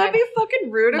a fun time. Would that be fucking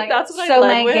rude if that's what I so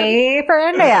led with? So my gay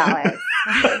friend Alex.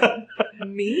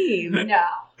 Mean. No.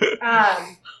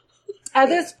 At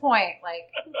this point,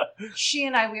 like, she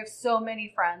and I, we have so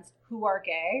many friends who are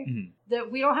gay that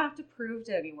we don't have to prove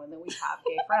to anyone that we have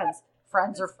gay friends.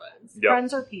 Friends are friends. Yep.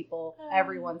 Friends are people.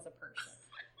 Everyone's a person.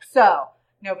 So,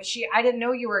 no, but I didn't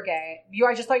know you were gay.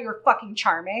 I just thought you were fucking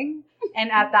charming.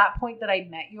 And at that point that I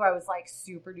met you, I was like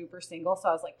super duper single. So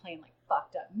I was like playing like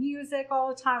fucked up music all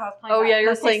the time. I was playing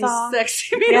you're playing song.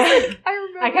 Sexy music. Yeah. I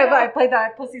remember. I played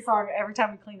that pussy song every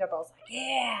time we cleaned up. I was like,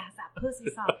 yeah, it's that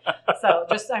pussy song.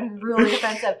 So I'm really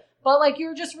offensive. But like you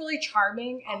were just really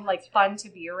charming and like fun to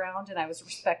be around. And I was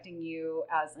respecting you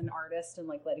as an artist and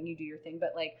like letting you do your thing.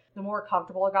 But like the more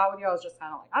comfortable I got with you, I was just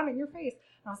kind of like, I'm in your face.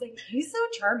 And I was like, he's so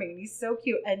charming. He's so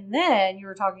cute. And then you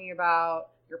were talking about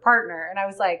your partner. And I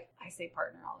was like, I say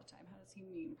partner all the time. How does he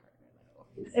mean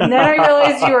partner? And then I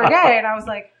realized you were gay. And I was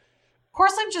like, of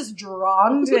course I'm just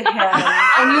drawn to him.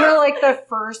 And you were like the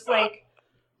first like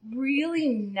really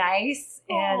nice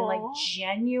and like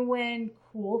genuine,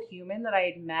 cool human that I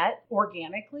had met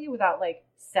organically without like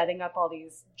setting up all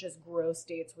these just gross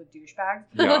dates with douchebags.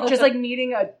 Yeah. Just like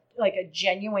meeting a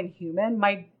genuine human.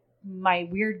 My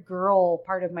weird girl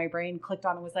part of my brain clicked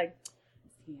on and was like,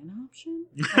 is he an option?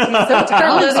 Like, so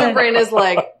her lizard brain is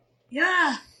like,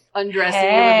 yeah, undressing you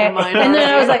with your mind. And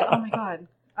then I was like, oh my God,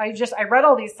 I read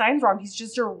all these signs wrong. He's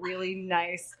just a really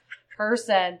nice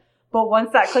person. But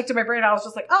once that clicked in my brain, I was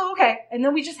just like, oh, okay. And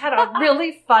then we just had a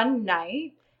really fun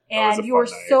night. And you were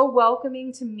so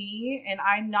welcoming to me. And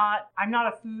I'm not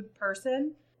a food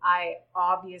person. I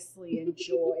obviously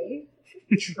enjoy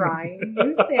trying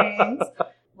new things,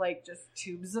 like just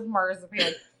tubes of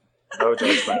marzipan. No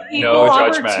judgment. Equal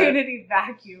opportunity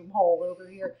vacuum hole over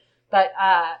here. But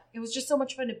it was just so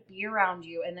much fun to be around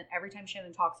you. And then every time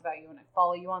Shannon talks about you, and I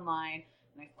follow you online,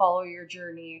 and I follow your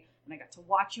journey, and I got to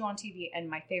watch you on TV. And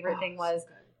my favorite thing was,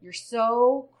 you're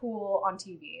so cool on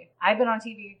TV. I've been on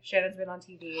TV. Shannon's been on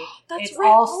TV. That's it's right.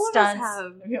 all stunts.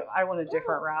 I went a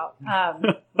different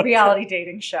route. Reality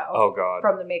dating show. Oh, God.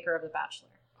 From the maker of The Bachelor.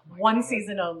 One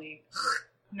season only.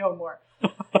 No more.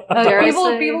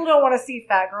 People don't want to see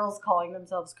fat girls calling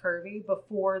themselves curvy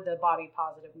before the body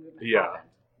positive movement happened.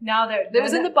 Now that it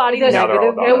was in the body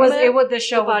negative movement, it was the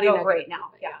show would go great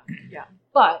now. Yeah.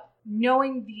 But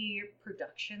knowing the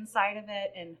production side of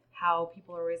it and how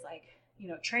people are always like,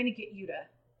 trying to get you to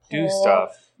do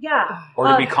stuff. Yeah. Or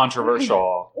to be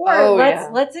controversial. Or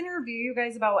let's interview you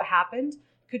guys about what happened.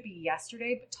 Could be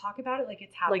yesterday, but talk about it like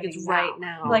it's happening. Like it's right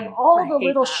now. Like all the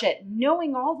little shit.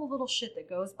 Knowing all the little shit that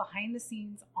goes behind the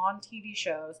scenes on TV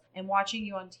shows and watching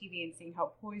you on TV and seeing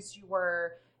how poised you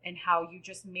were and how you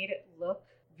just made it look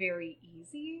very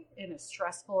easy in a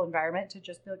stressful environment to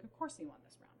just be like, of course he won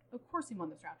this round. Of course he won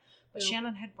this round. But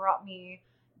Shannon had brought me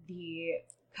the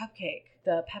cupcake,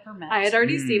 the peppermint. I had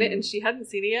already seen it and she hadn't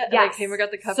seen it yet. Yes. And I came and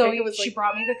got the cupcake. So it was she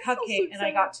brought me the cupcake and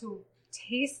I got to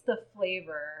taste the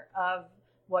flavor of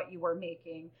what you were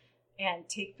making and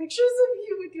take pictures of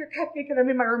you with your cupcake. And I'm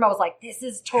in my room. I was like, this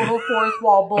is total fourth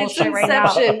wall bullshit right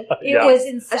now. It was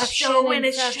Inception.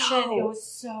 It was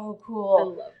so cool. I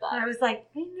love that. And I was like,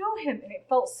 I know him. And it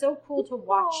felt so cool to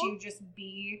watch you just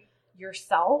be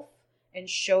yourself and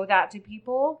show that to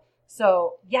people.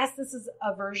 So yes, this is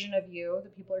a version of you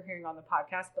that people are hearing on the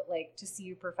podcast, but like to see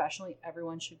you professionally,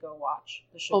 everyone should go watch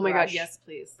the show. Oh my God, yes,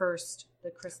 please. First, the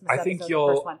Christmas I episode, think the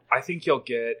first one. I think you'll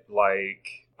get like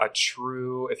a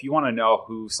true, if you want to know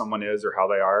who someone is or how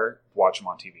they are, watch them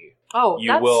on TV. Oh, you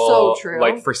that's will, so true.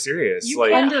 Like for serious. You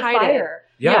like under fire.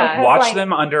 Yeah, watch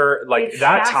them under like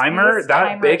that timer,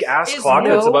 that big ass clock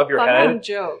that's above your head.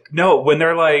 Joke. No, when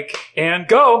they're like, and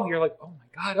go, you're like, oh my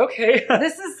God, okay.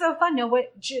 This is so fun. No,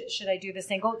 what should I do? The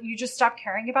single? You just stop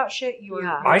caring about shit. You were.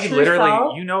 I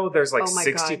literally, there's like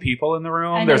 60 people in the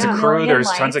room. There's a crew. There's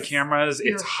tons of cameras.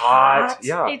 It's hot.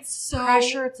 Yeah, it's so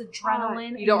pressure. It's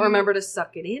adrenaline. You don't remember to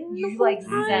suck it in. You like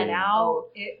zen out.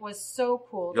 It was so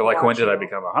cool. You're like, when did I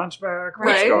become a hunchback?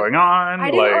 What's going on?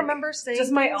 I didn't remember saying does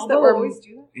my elbow always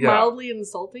do that? Mildly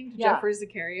insulting to Jeffrey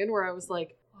Zakarian, where I was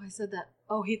like, oh, I said that.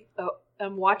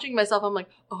 I'm watching myself. I'm like,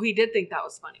 oh, he did think that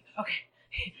was funny. Okay.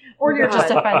 Or you're just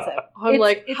offensive. I'm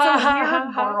like, it's a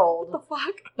weird world. What the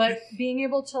fuck? But being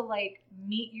able to like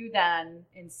meet you then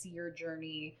and see your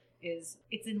journey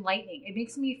it's enlightening. It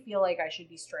makes me feel like I should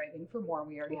be striving for more.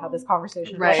 We already had this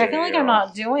conversation. Right. Like, I feel like I'm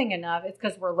not doing enough. It's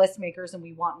because we're list makers and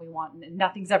we want, and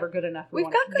nothing's ever good enough. We've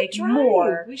got good make drive.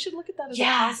 more. We should look at that as a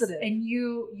positive. And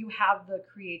you have the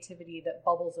creativity that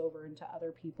bubbles over into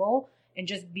other people. And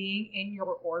just being in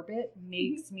your orbit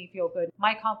makes me feel good.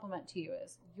 My compliment to you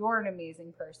is you're an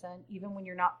amazing person, even when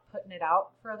you're not putting it out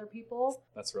for other people.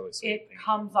 That's really sweet. It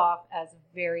comes off as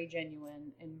very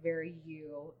genuine and very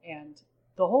you. And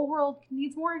the whole world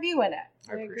needs more of you in it.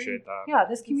 I appreciate that. Yeah,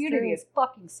 this community is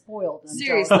fucking spoiled.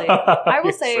 Seriously. I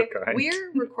will say, so kind.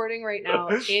 we're recording right now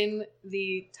in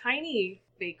the tiny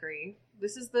bakery.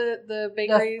 This is the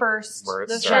bakery. The first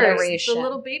generation. The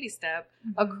little baby step.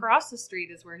 Mm-hmm. Across the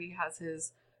street is where he has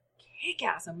his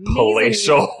kick-ass, amazing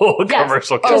palatial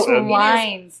commercial kitchen.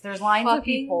 There's lines of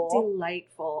people.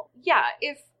 Delightful. Yeah,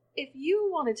 if you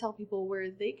want to tell people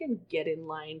where they can get in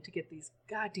line to get these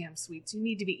goddamn sweets, you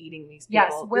need to be eating these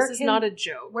people. Yes, this is not a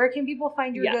joke. Where can people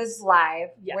find your goods live?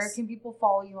 Yes. Where can people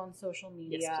follow you on social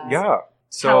media? Yes, yeah.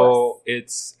 So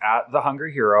it's at The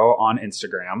Hungry Hero on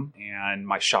Instagram, and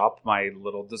my shop, my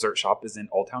little dessert shop, is in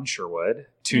Old Town Sherwood,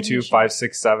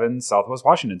 22567 Southwest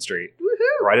Washington Street.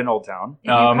 Woohoo! Right in Old Town. If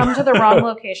you come to the wrong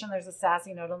location, there's a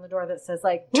sassy note on the door that says,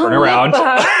 like, turn around.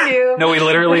 Behind you. No,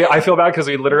 I feel bad because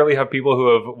we literally have people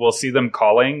who we'll see them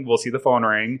calling, we'll see the phone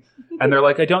ring, and they're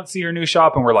like, I don't see your new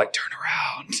shop, and we're like, turn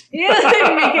around. Yeah,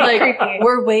 they make it creepy.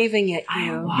 We're waving at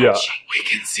you. Yeah, we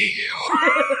can see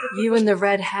you. You in the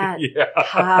red hat. Yeah.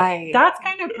 Hi. That's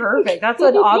kind of perfect. That's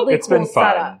an oddly cool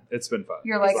setup. It's been fun.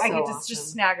 You're like, it's I so get to awesome.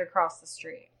 just snag across the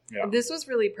street. Yeah. This was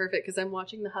really perfect because I'm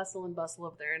watching the hustle and bustle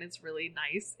up there, and it's really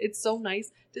nice. It's so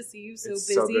nice to see you so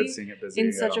busy, so good seeing it busy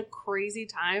in such a crazy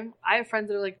time. I have friends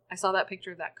that are like, I saw that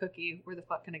picture of that cookie. Where the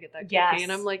fuck can I get that cookie? Yes.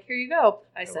 And I'm like, here you go.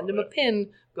 I send them a pin.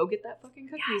 Go get that fucking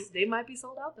cookie. Yes. They might be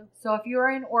sold out though. So if you're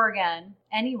in Oregon,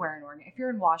 anywhere in Oregon, if you're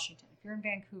in Washington, if you're in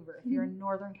Vancouver, if you're in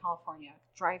Northern California,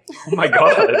 drive here. Oh my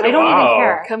God. I don't even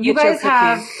care. Come you get your guys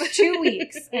have cookies. 2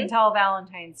 weeks until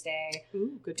Valentine's Day.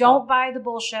 Ooh, good Don't buy the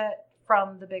bullshit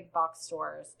from the big box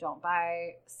stores. Don't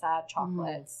buy sad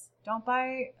chocolates. Don't buy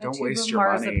a don't tube waste of your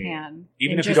marzipan. money.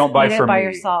 Even if you don't buy from by me,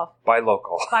 yourself. buy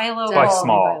local. Buy local. Buy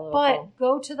small. But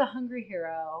go to the Hungry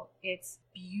Hero. It's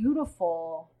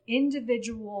beautiful,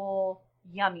 individual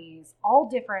yummies, all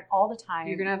different, all the time.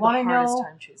 You're gonna have the hardest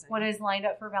time choosing. What is lined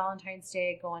up for Valentine's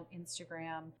Day? Go on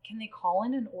Instagram. Can they call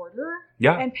in an order?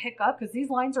 Yeah. And pick up? Because these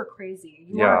lines are crazy.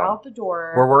 You are out the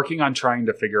door. We're working on trying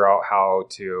to figure out how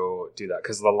to do that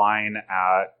because the line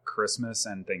at Christmas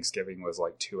and Thanksgiving was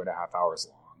like 2.5 hours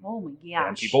long. Oh my gosh.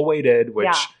 And people waited,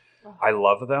 which I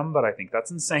love them, but I think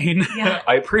that's insane. Yeah.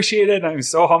 I appreciate it. I'm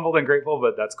so humbled and grateful,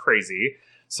 but that's crazy.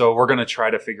 So we're going to try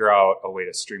to figure out a way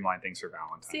to streamline things for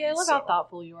Valentine's. See, I love how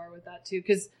thoughtful you are with that too,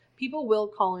 because people will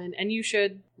call in, and you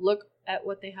should look at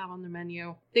what they have on the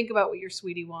menu. Think about what your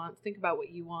sweetie wants. Think about what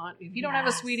you want. If you don't have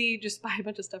a sweetie, just buy a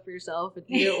bunch of stuff for yourself and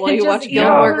eat it while you watch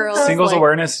Gilmore Girls. Singles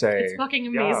Awareness Day. It's fucking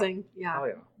amazing. Yeah. Oh,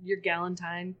 yeah. Your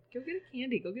Galentine. Go get a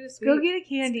candy. Go get a sweet. Go get a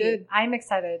candy. It's good. I'm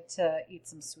excited to eat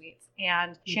some sweets.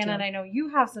 And Me Shannon, too. I know you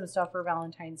have some stuff for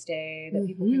Valentine's Day that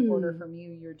people can order from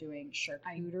you. You're doing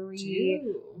charcuterie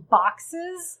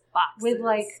boxes with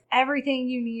like everything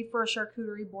you need for a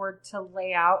charcuterie board to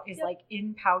lay out is like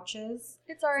in pouches.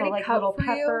 It's already so, like cut little for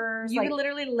peppers. you. You like, can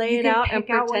literally lay you it can out and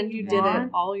pick out what pretend you you did it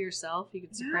want. all yourself. You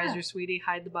can surprise your sweetie,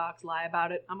 hide the box, lie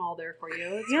about it. I'm all there for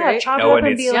you. It's yeah, great. chop No it one up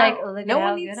and needs be to like, know. look No at how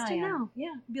one good needs I to am. know.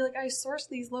 Yeah. Be like, I sourced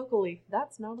these locally.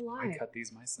 That's not a lie. I cut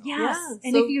these myself. Yes. Yeah,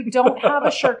 And so- if you don't have a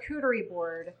charcuterie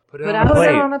board, Put it Put on out- a put plate.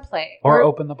 it on a plate. Or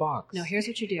open the box. No, here's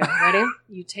what you do. Ready?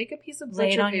 You take a piece of Lay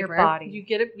it butcher on your paper. body. You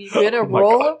get a Oh my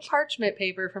roll gosh. of parchment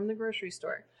paper from the grocery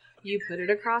store. You put it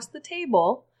across the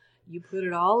table. You put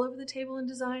it all over the table in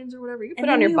designs or whatever. You put it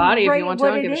on your body if you want to. I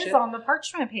don't give a shit. on the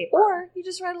parchment paper. Or you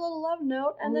just write a little love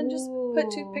note and then just put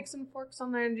Ooh. toothpicks and forks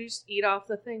on there and just eat off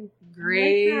the thing.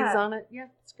 Graze that. on it. Yeah,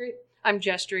 it's great. I'm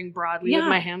gesturing broadly with Yeah.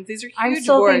 my hands. These are huge I'm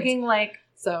still boards. thinking like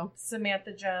So,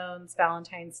 Samantha Jones,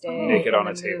 Valentine's Day. Naked on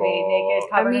in a the table. movie, naked,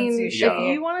 I covered mean, in if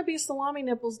sushi. you want to be salami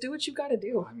nipples, do what you got to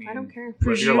do. I mean, I don't care.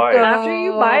 live your Prosciutto. life. After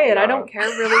you buy it, I Yeah. don't care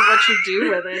really what you do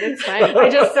with it. It's fine. I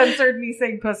just censored me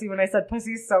saying pussy when I said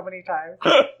pussy so many times.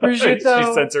 Prosciutto.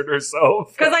 She censored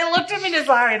herself. Because I looked him in his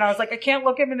eye and I was like, I can't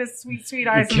look him in his sweet, sweet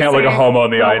eyes. You can't look a homo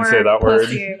in the eye and say that word.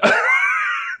 Pussy.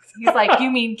 He's like, you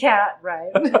mean cat, right?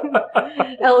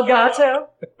 El gato.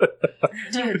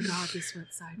 Dear God, this went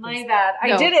sideways. My bad.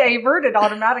 No. I did it. I averted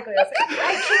automatically. I was like,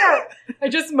 I can't. I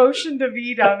just motioned to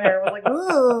V down there. I was like,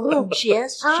 ooh,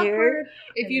 gesture.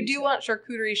 If you do want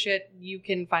charcuterie shit, you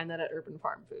can find that at Urban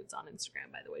Farm Foods on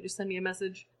Instagram, by the way. Just send me a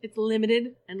message. It's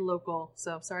limited and local.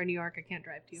 So, sorry, New York, I can't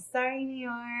drive to you. Sorry, New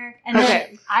York. And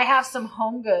then I have some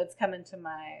home goods coming to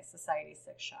my Society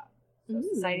 6 shop. So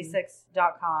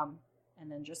society6.com.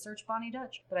 And then just search Bonnie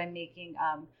Dutch. But I'm making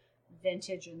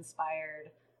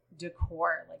vintage-inspired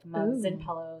decor, like mugs and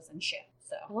pillows and shit.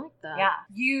 So I like that. Yeah.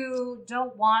 You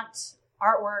don't want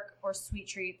artwork or sweet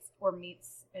treats or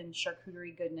meats and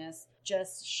charcuterie goodness.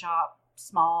 Just shop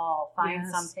small. Find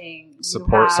something.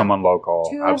 Support someone local.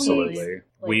 2 Absolutely. weeks.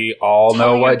 Like, we all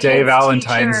know what day kids'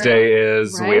 Valentine's teacher. Day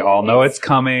is. Right? We all know it's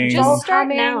coming. Just start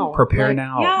now. Prepare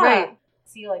now. Yeah. Right.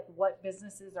 See like what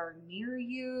businesses are near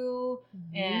you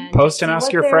and Post and see ask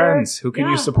what your they're- friends. Who can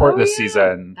you support this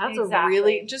season? That's Exactly. a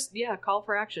really, call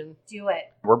for action. Do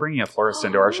it. We're bringing a florist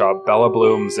into our shop, Bella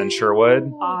Blooms in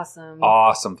Sherwood. Awesome.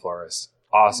 Awesome florist.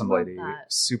 Awesome I love lady. that.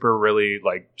 Super, really,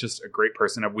 like, just a great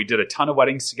person. We did a ton of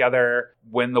weddings together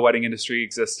when the wedding industry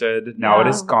existed. Now it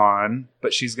is gone,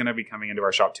 but she's going to be coming into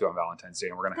our shop too on Valentine's Day,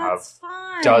 and we're going to have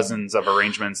Fun. dozens of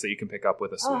arrangements that you can pick up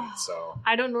with a suite. So,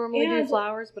 I don't normally do And-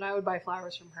 flowers, but I would buy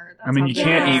flowers from her. That's I mean, how you good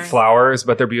can't they eat are. flowers,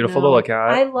 but they're beautiful to No. look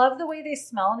at. I love the way they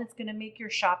smell, and it's going to make your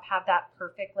shop have that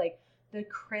perfect, like, the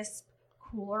crisp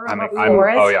cooler of a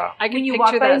florist. oh yeah. I can When you picture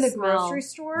walk by that in the smell. grocery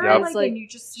store, Yep. like, and you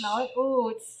just smell it, oh,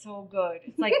 it's so good.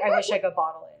 It's like, I wish I could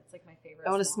bottle it. It's like my favorite. I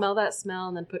want to smell that smell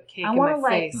and then put cake I in want my to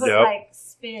like face. put Yep. like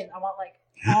spin. I want like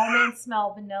almond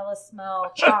smell, vanilla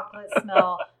smell, chocolate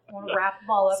smell. I want to wrap them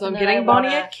all up. So I'm and then getting I Bonnie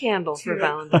wanna- a candle for to-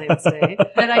 Valentine's Day.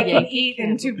 that I can Yankee eat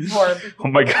candle. into form. Oh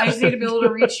my god. I just need to be able to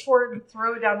reach for it and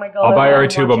throw it down my gullet. I'll buy her a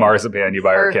and tube watch of it. marzipan. You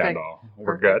buy her a Perfect. candle.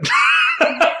 We're Perfect.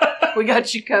 good. We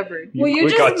got you covered. Will you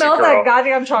We got just melt girl. that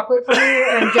goddamn chocolate for me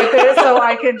and dip it so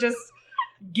I can just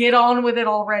get on with it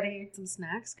already? Some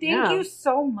snacks. Thank you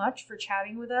so much for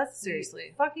chatting with us. Seriously.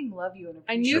 We fucking love you. And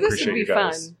I appreciate knew you. this would appreciate be you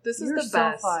fun. guys. This is You're the so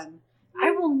best. fun.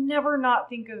 I will never not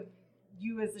think of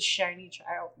you as a shiny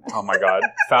child. Oh my god.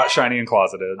 Fat, shiny, and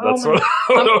closeted. Oh That's my what I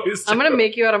would always do. I'm gonna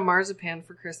make you out of marzipan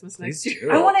for Christmas next Please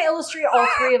year. do. I want to illustrate all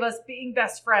three of us being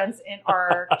best friends in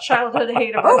our childhood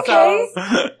hate of ourselves.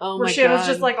 Oh Where my Shannon's god!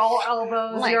 just like all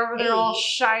elbows, Like, you're over there all hey.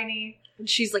 shiny, And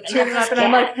she's like, turning up, and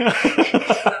I'm like,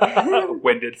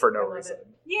 Winded for no I love reason. it.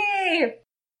 Yay!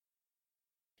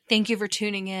 Thank you for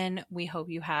tuning in. We hope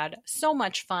you had so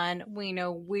much fun. We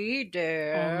know we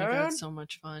did. oh my god, so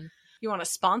much fun. You want to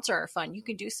sponsor our fun, you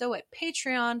can do so at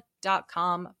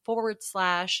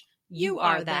patreon.com/you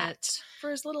are that.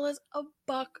 For as little as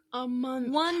 $1 a month.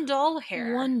 One doll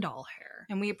hair. $1 hair.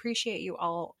 And we appreciate you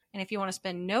all. And if you want to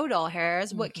spend no doll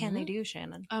hairs, what can they do,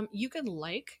 Shannon? You can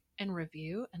like and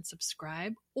review and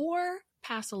subscribe, or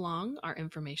pass along our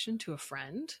information to a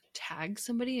friend. Tag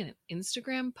somebody in an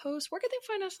Instagram post. Where can they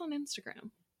find us on Instagram?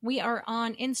 We are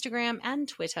on Instagram and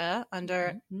Twitter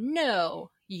under No,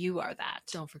 You Are That.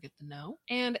 Don't forget the no.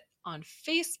 And on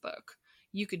Facebook,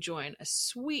 you could join a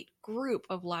sweet group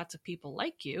of lots of people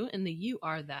like you in the You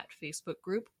Are That Facebook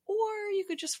group, or you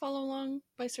could just follow along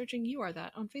by searching You Are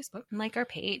That on Facebook. Like our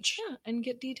page. Yeah, and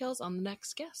get details on the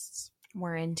next guests.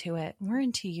 We're into it. We're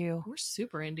into you. We're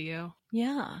super into you.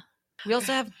 Yeah. We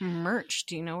also have merch.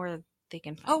 Do you know where they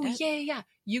can find it? Yeah.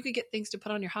 You could get things to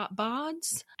put on your hot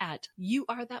bods at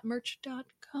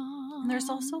youarethatmerch.com. And there's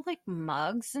also like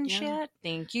mugs and shit.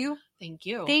 Thank you. Thank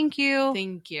you. Thank you.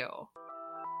 Thank you.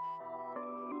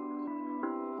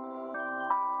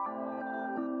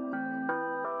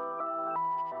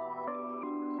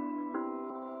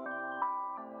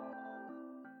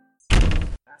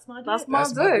 That's my That's my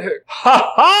dick. dick.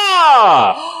 Ha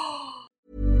ha!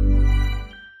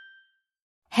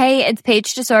 Hey, it's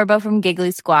Paige DeSorbo from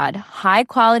Giggly Squad. High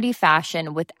quality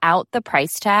fashion without the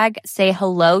price tag. Say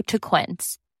hello to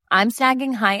Quince. I'm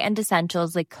snagging high-end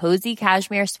essentials like cozy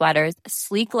cashmere sweaters,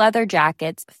 sleek leather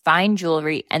jackets, fine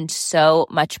jewelry, and so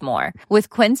much more. With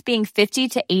Quince being 50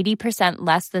 to 80%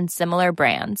 less than similar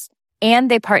brands.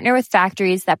 And they partner with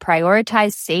factories that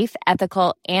prioritize safe,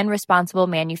 ethical, and responsible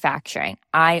manufacturing.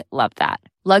 I love that.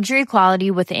 Luxury quality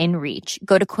within reach.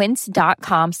 Go to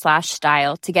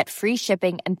quince.com/style to get free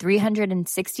shipping and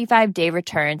 365-day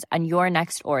returns on your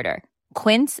next order.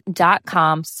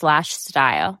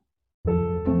 Quince.com/style.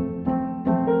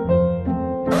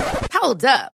 Hold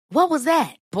up. What was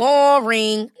that?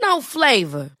 Boring. No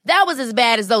flavor. That was as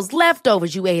bad as those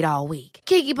leftovers you ate all week.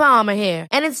 Keke Palmer here,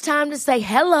 and it's time to say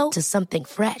hello to something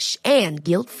fresh and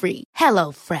guilt-free.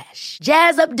 Hello Fresh.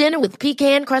 Jazz up dinner with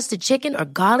pecan-crusted chicken or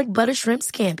garlic butter shrimp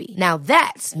scampi. Now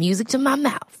that's music to my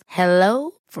mouth.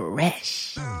 Hello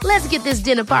Fresh. Let's get this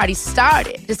dinner party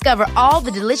started. Discover all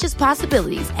the delicious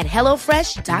possibilities at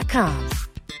HelloFresh.com.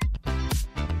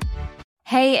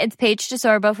 Hey, it's Paige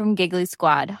DeSorbo from Giggly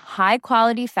Squad. High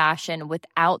quality fashion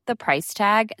without the price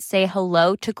tag. Say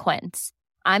hello to Quince.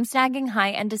 I'm snagging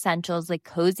high-end essentials like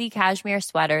cozy cashmere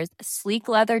sweaters, sleek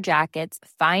leather jackets,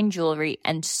 fine jewelry,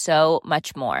 and so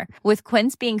much more. With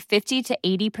Quince being 50 to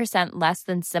 80% less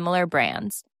than similar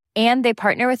brands. And they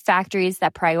partner with factories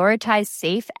that prioritize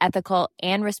safe, ethical,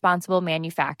 and responsible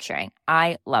manufacturing.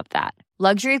 I love that.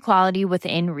 Luxury quality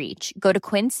within reach. Go to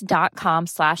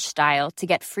quince.com/style to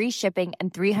get free shipping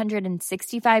and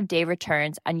 365-day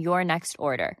returns on your next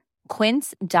order.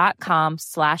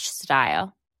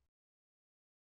 Quince.com/style.